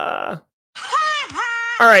 All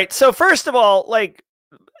right. So first of all, like,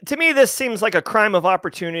 to me, this seems like a crime of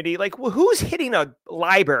opportunity. Like, who's hitting a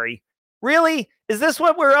library? Really? Is this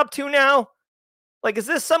what we're up to now? Like, is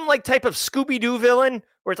this some like type of Scooby-Doo villain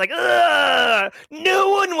where it's like, no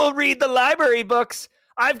one will read the library books.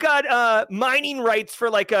 I've got mining rights for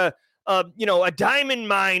like a diamond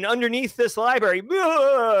mine underneath this library.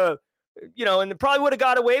 And probably would have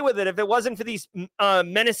got away with it if it wasn't for these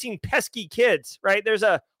menacing, pesky kids, right? There's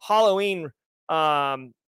a Halloween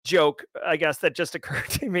joke, I guess, that just occurred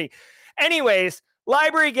to me. Anyways,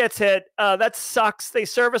 library gets hit. That sucks. They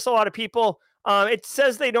service a lot of people. It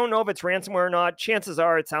says they don't know if it's ransomware or not. Chances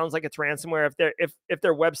are it sounds like it's ransomware. If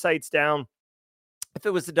their website's down, if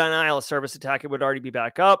it was a denial of service attack, it would already be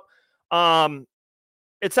back up.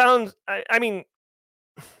 It sounds, I mean,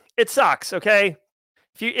 it sucks. Okay.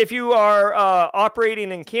 If you are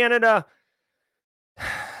operating in Canada,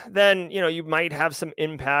 then, you might have some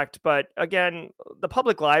impact. But again, the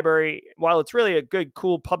public library, while it's really a good,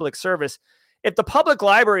 cool public service, if the public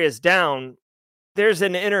library is down, there's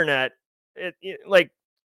an internet.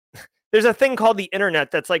 There's a thing called the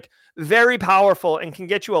internet that's like very powerful and can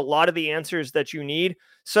get you a lot of the answers that you need.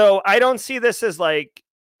 So I don't see this as like,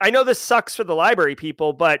 I know this sucks for the library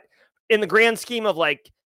people, but in the grand scheme of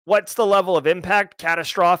like, what's the level of impact?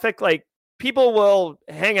 Catastrophic. Like, people will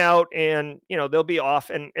hang out and, they'll be off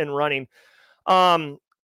and running. Yeah,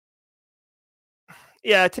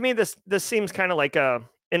 to me, this seems kind of like an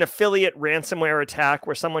affiliate ransomware attack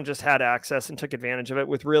where someone just had access and took advantage of it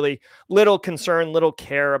with really little concern, little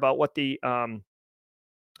care about what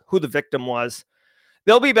who the victim was.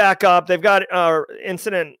 They'll be back up. They've got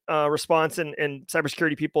incident response and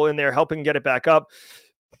cybersecurity people in there helping get it back up.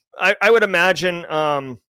 I would imagine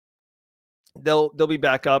they'll be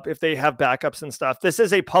back up if they have backups and stuff. This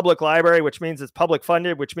is a public library, which means it's public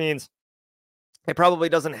funded, which means it probably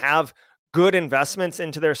doesn't have good investments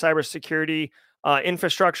into their cybersecurity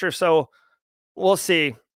infrastructure. So we'll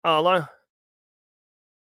see. So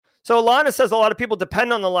Alana says a lot of people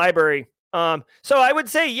depend on the library. So I would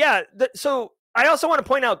say, yeah. So I also want to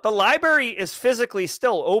point out the library is physically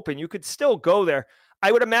still open. You could still go there.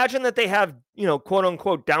 I would imagine that they have, quote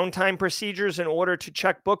unquote, downtime procedures in order to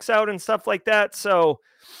check books out and stuff like that. So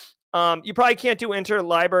you probably can't do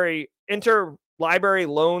interlibrary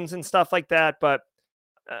loans and stuff like that. But,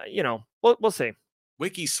 we'll see.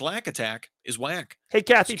 Wiki Slack attack is whack. Hey,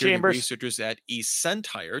 Kathy Security Chambers. Researchers at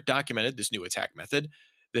eCentire documented this new attack method.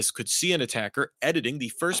 This could see an attacker editing the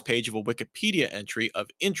first page of a Wikipedia entry of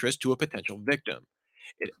interest to a potential victim.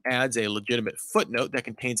 It adds a legitimate footnote that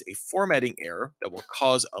contains a formatting error that will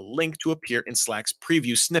cause a link to appear in Slack's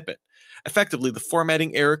preview snippet. Effectively, the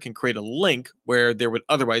formatting error can create a link where there would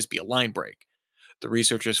otherwise be a line break. The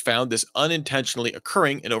researchers found this unintentionally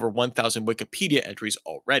occurring in over 1,000 Wikipedia entries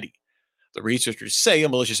already. The researchers say a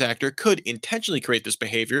malicious actor could intentionally create this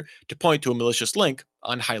behavior to point to a malicious link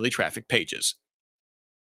on highly trafficked pages.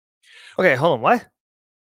 Okay, hold on. What?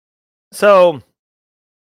 So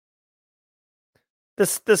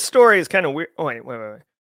this story is kind of weird. Oh, wait.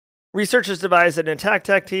 Researchers devised an attack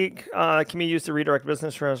technique can be used to redirect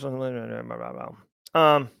business.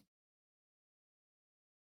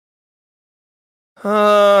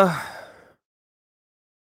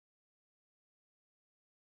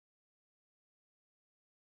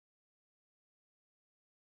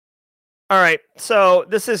 All right, so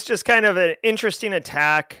this is just kind of an interesting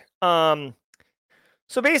attack.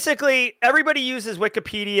 So basically, everybody uses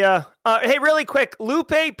Wikipedia. Hey, really quick,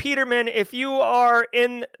 Lupe Peterman, if you are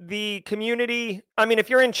in the community, if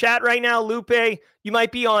you're in chat right now, Lupe, you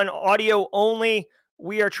might be on audio only.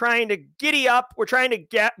 We are trying to giddy up. We're trying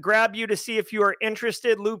to grab you to see if you are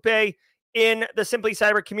interested, Lupe, in the Simply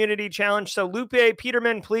Cyber Community Challenge. So Lupe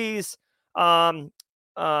Peterman, please ring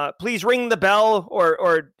the bell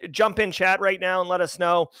or jump in chat right now and let us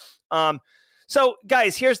know. So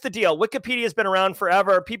guys, here's the deal. Wikipedia has been around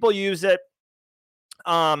forever. People use it.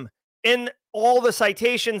 In all the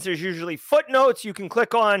citations, there's usually footnotes. You can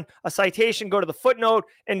click on a citation, go to the footnote,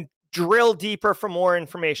 and drill deeper for more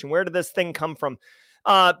information. Where did this thing come from?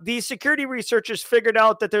 These security researchers figured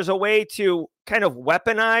out that there's a way to kind of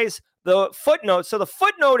weaponize the footnote. So the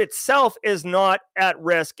footnote itself is not at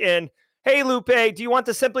risk. And hey, Lupe, do you want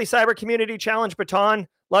the Simply Cyber Community Challenge baton?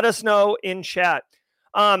 Let us know in chat.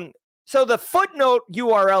 So the footnote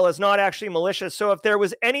URL is not actually malicious. So if there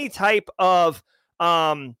was any type of,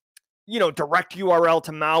 direct URL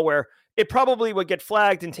to malware, it probably would get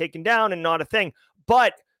flagged and taken down and not a thing.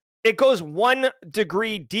 But it goes 1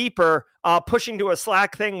 degree deeper, pushing to a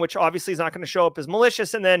Slack thing, which obviously is not going to show up as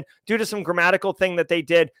malicious. And then due to some grammatical thing that they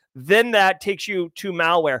did, then that takes you to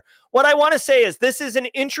malware. What I want to say is this is an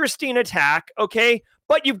interesting attack, okay?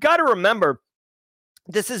 But you've got to remember,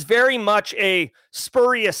 this is very much a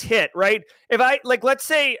spurious hit, right? If let's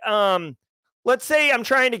say I'm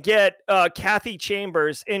trying to get Kathy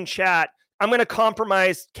Chambers in chat. I'm going to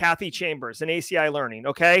compromise Kathy Chambers in ACI Learning,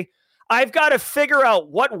 okay? I've got to figure out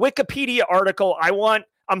what Wikipedia article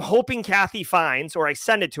I'm hoping Kathy finds, or I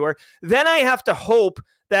send it to her. Then I have to hope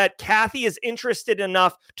that Kathy is interested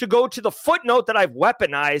enough to go to the footnote that I've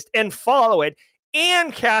weaponized and follow it.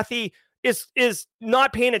 And Kathy is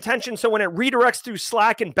not paying attention. So when it redirects through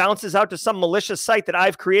Slack and bounces out to some malicious site that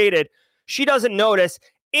I've created, she doesn't notice.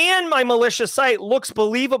 And my malicious site looks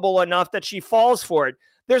believable enough that she falls for it.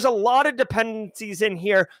 There's a lot of dependencies in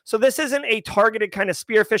here. So this isn't a targeted kind of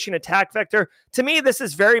spear phishing attack vector. To me, this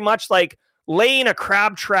is very much like laying a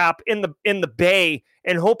crab trap in the bay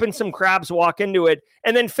and hoping some crabs walk into it,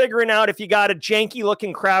 and then figuring out if you got a janky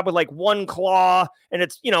looking crab with like 1 claw and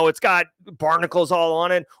it's got barnacles all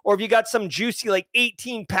on it, or if you got some juicy like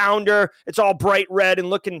 18-pounder, it's all bright red and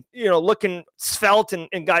looking svelte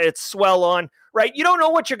and got its swell on, right? You don't know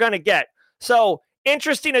what you're going to get. So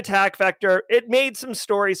interesting attack vector. It made some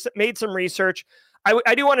stories, made some research.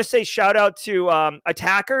 I do want to say shout out to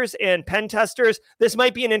attackers and pen testers. This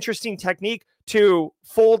might be an interesting technique to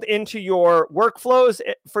fold into your workflows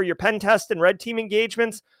for your pen test and red team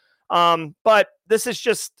engagements. But this is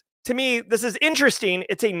just, to me, this is interesting.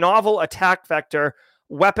 It's a novel attack vector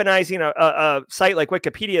weaponizing a site like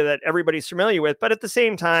Wikipedia that everybody's familiar with. But at the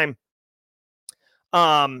same time,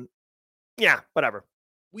 whatever.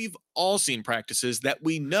 We've all seen practices that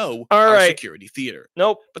we know all are right. security theater.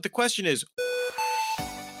 Nope. But the question is,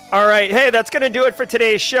 all right. Hey, that's going to do it for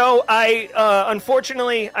today's show.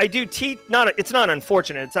 Unfortunately, I do teach. It's not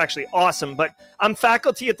unfortunate. It's actually awesome. But I'm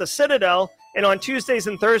faculty at the Citadel, and on Tuesdays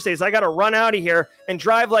and Thursdays, I got to run out of here and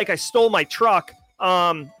drive like I stole my truck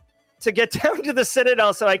to get down to the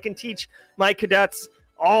Citadel so I can teach my cadets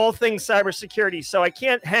all things cybersecurity. So I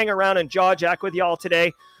can't hang around and jaw jack with y'all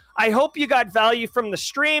today. I hope you got value from the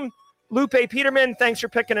stream. Lupe Peterman, thanks for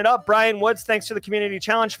picking it up. Brian Woods, thanks for the community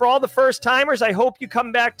challenge. For all the first timers, I hope you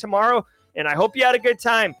come back tomorrow, and I hope you had a good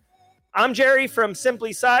time. I'm Jerry from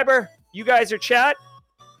Simply Cyber. You guys are chat.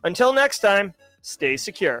 Until next time, stay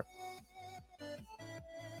secure.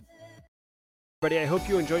 Everybody, I hope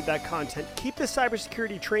you enjoyed that content. Keep the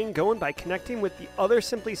cybersecurity train going by connecting with the other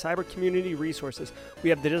Simply Cyber community resources. We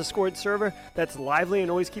have the Discord server that's lively and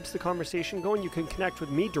always keeps the conversation going. You can connect with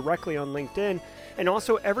me directly on LinkedIn. And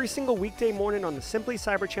also every single weekday morning on the Simply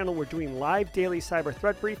Cyber channel, we're doing live daily cyber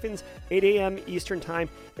threat briefings, 8 a.m. Eastern time,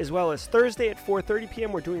 as well as Thursday at 4:30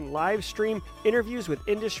 p.m. We're doing live stream interviews with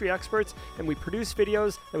industry experts, and we produce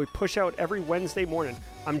videos that we push out every Wednesday morning.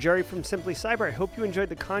 I'm Jerry from Simply Cyber. I hope you enjoyed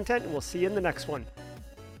the content, and we'll see you in the next one.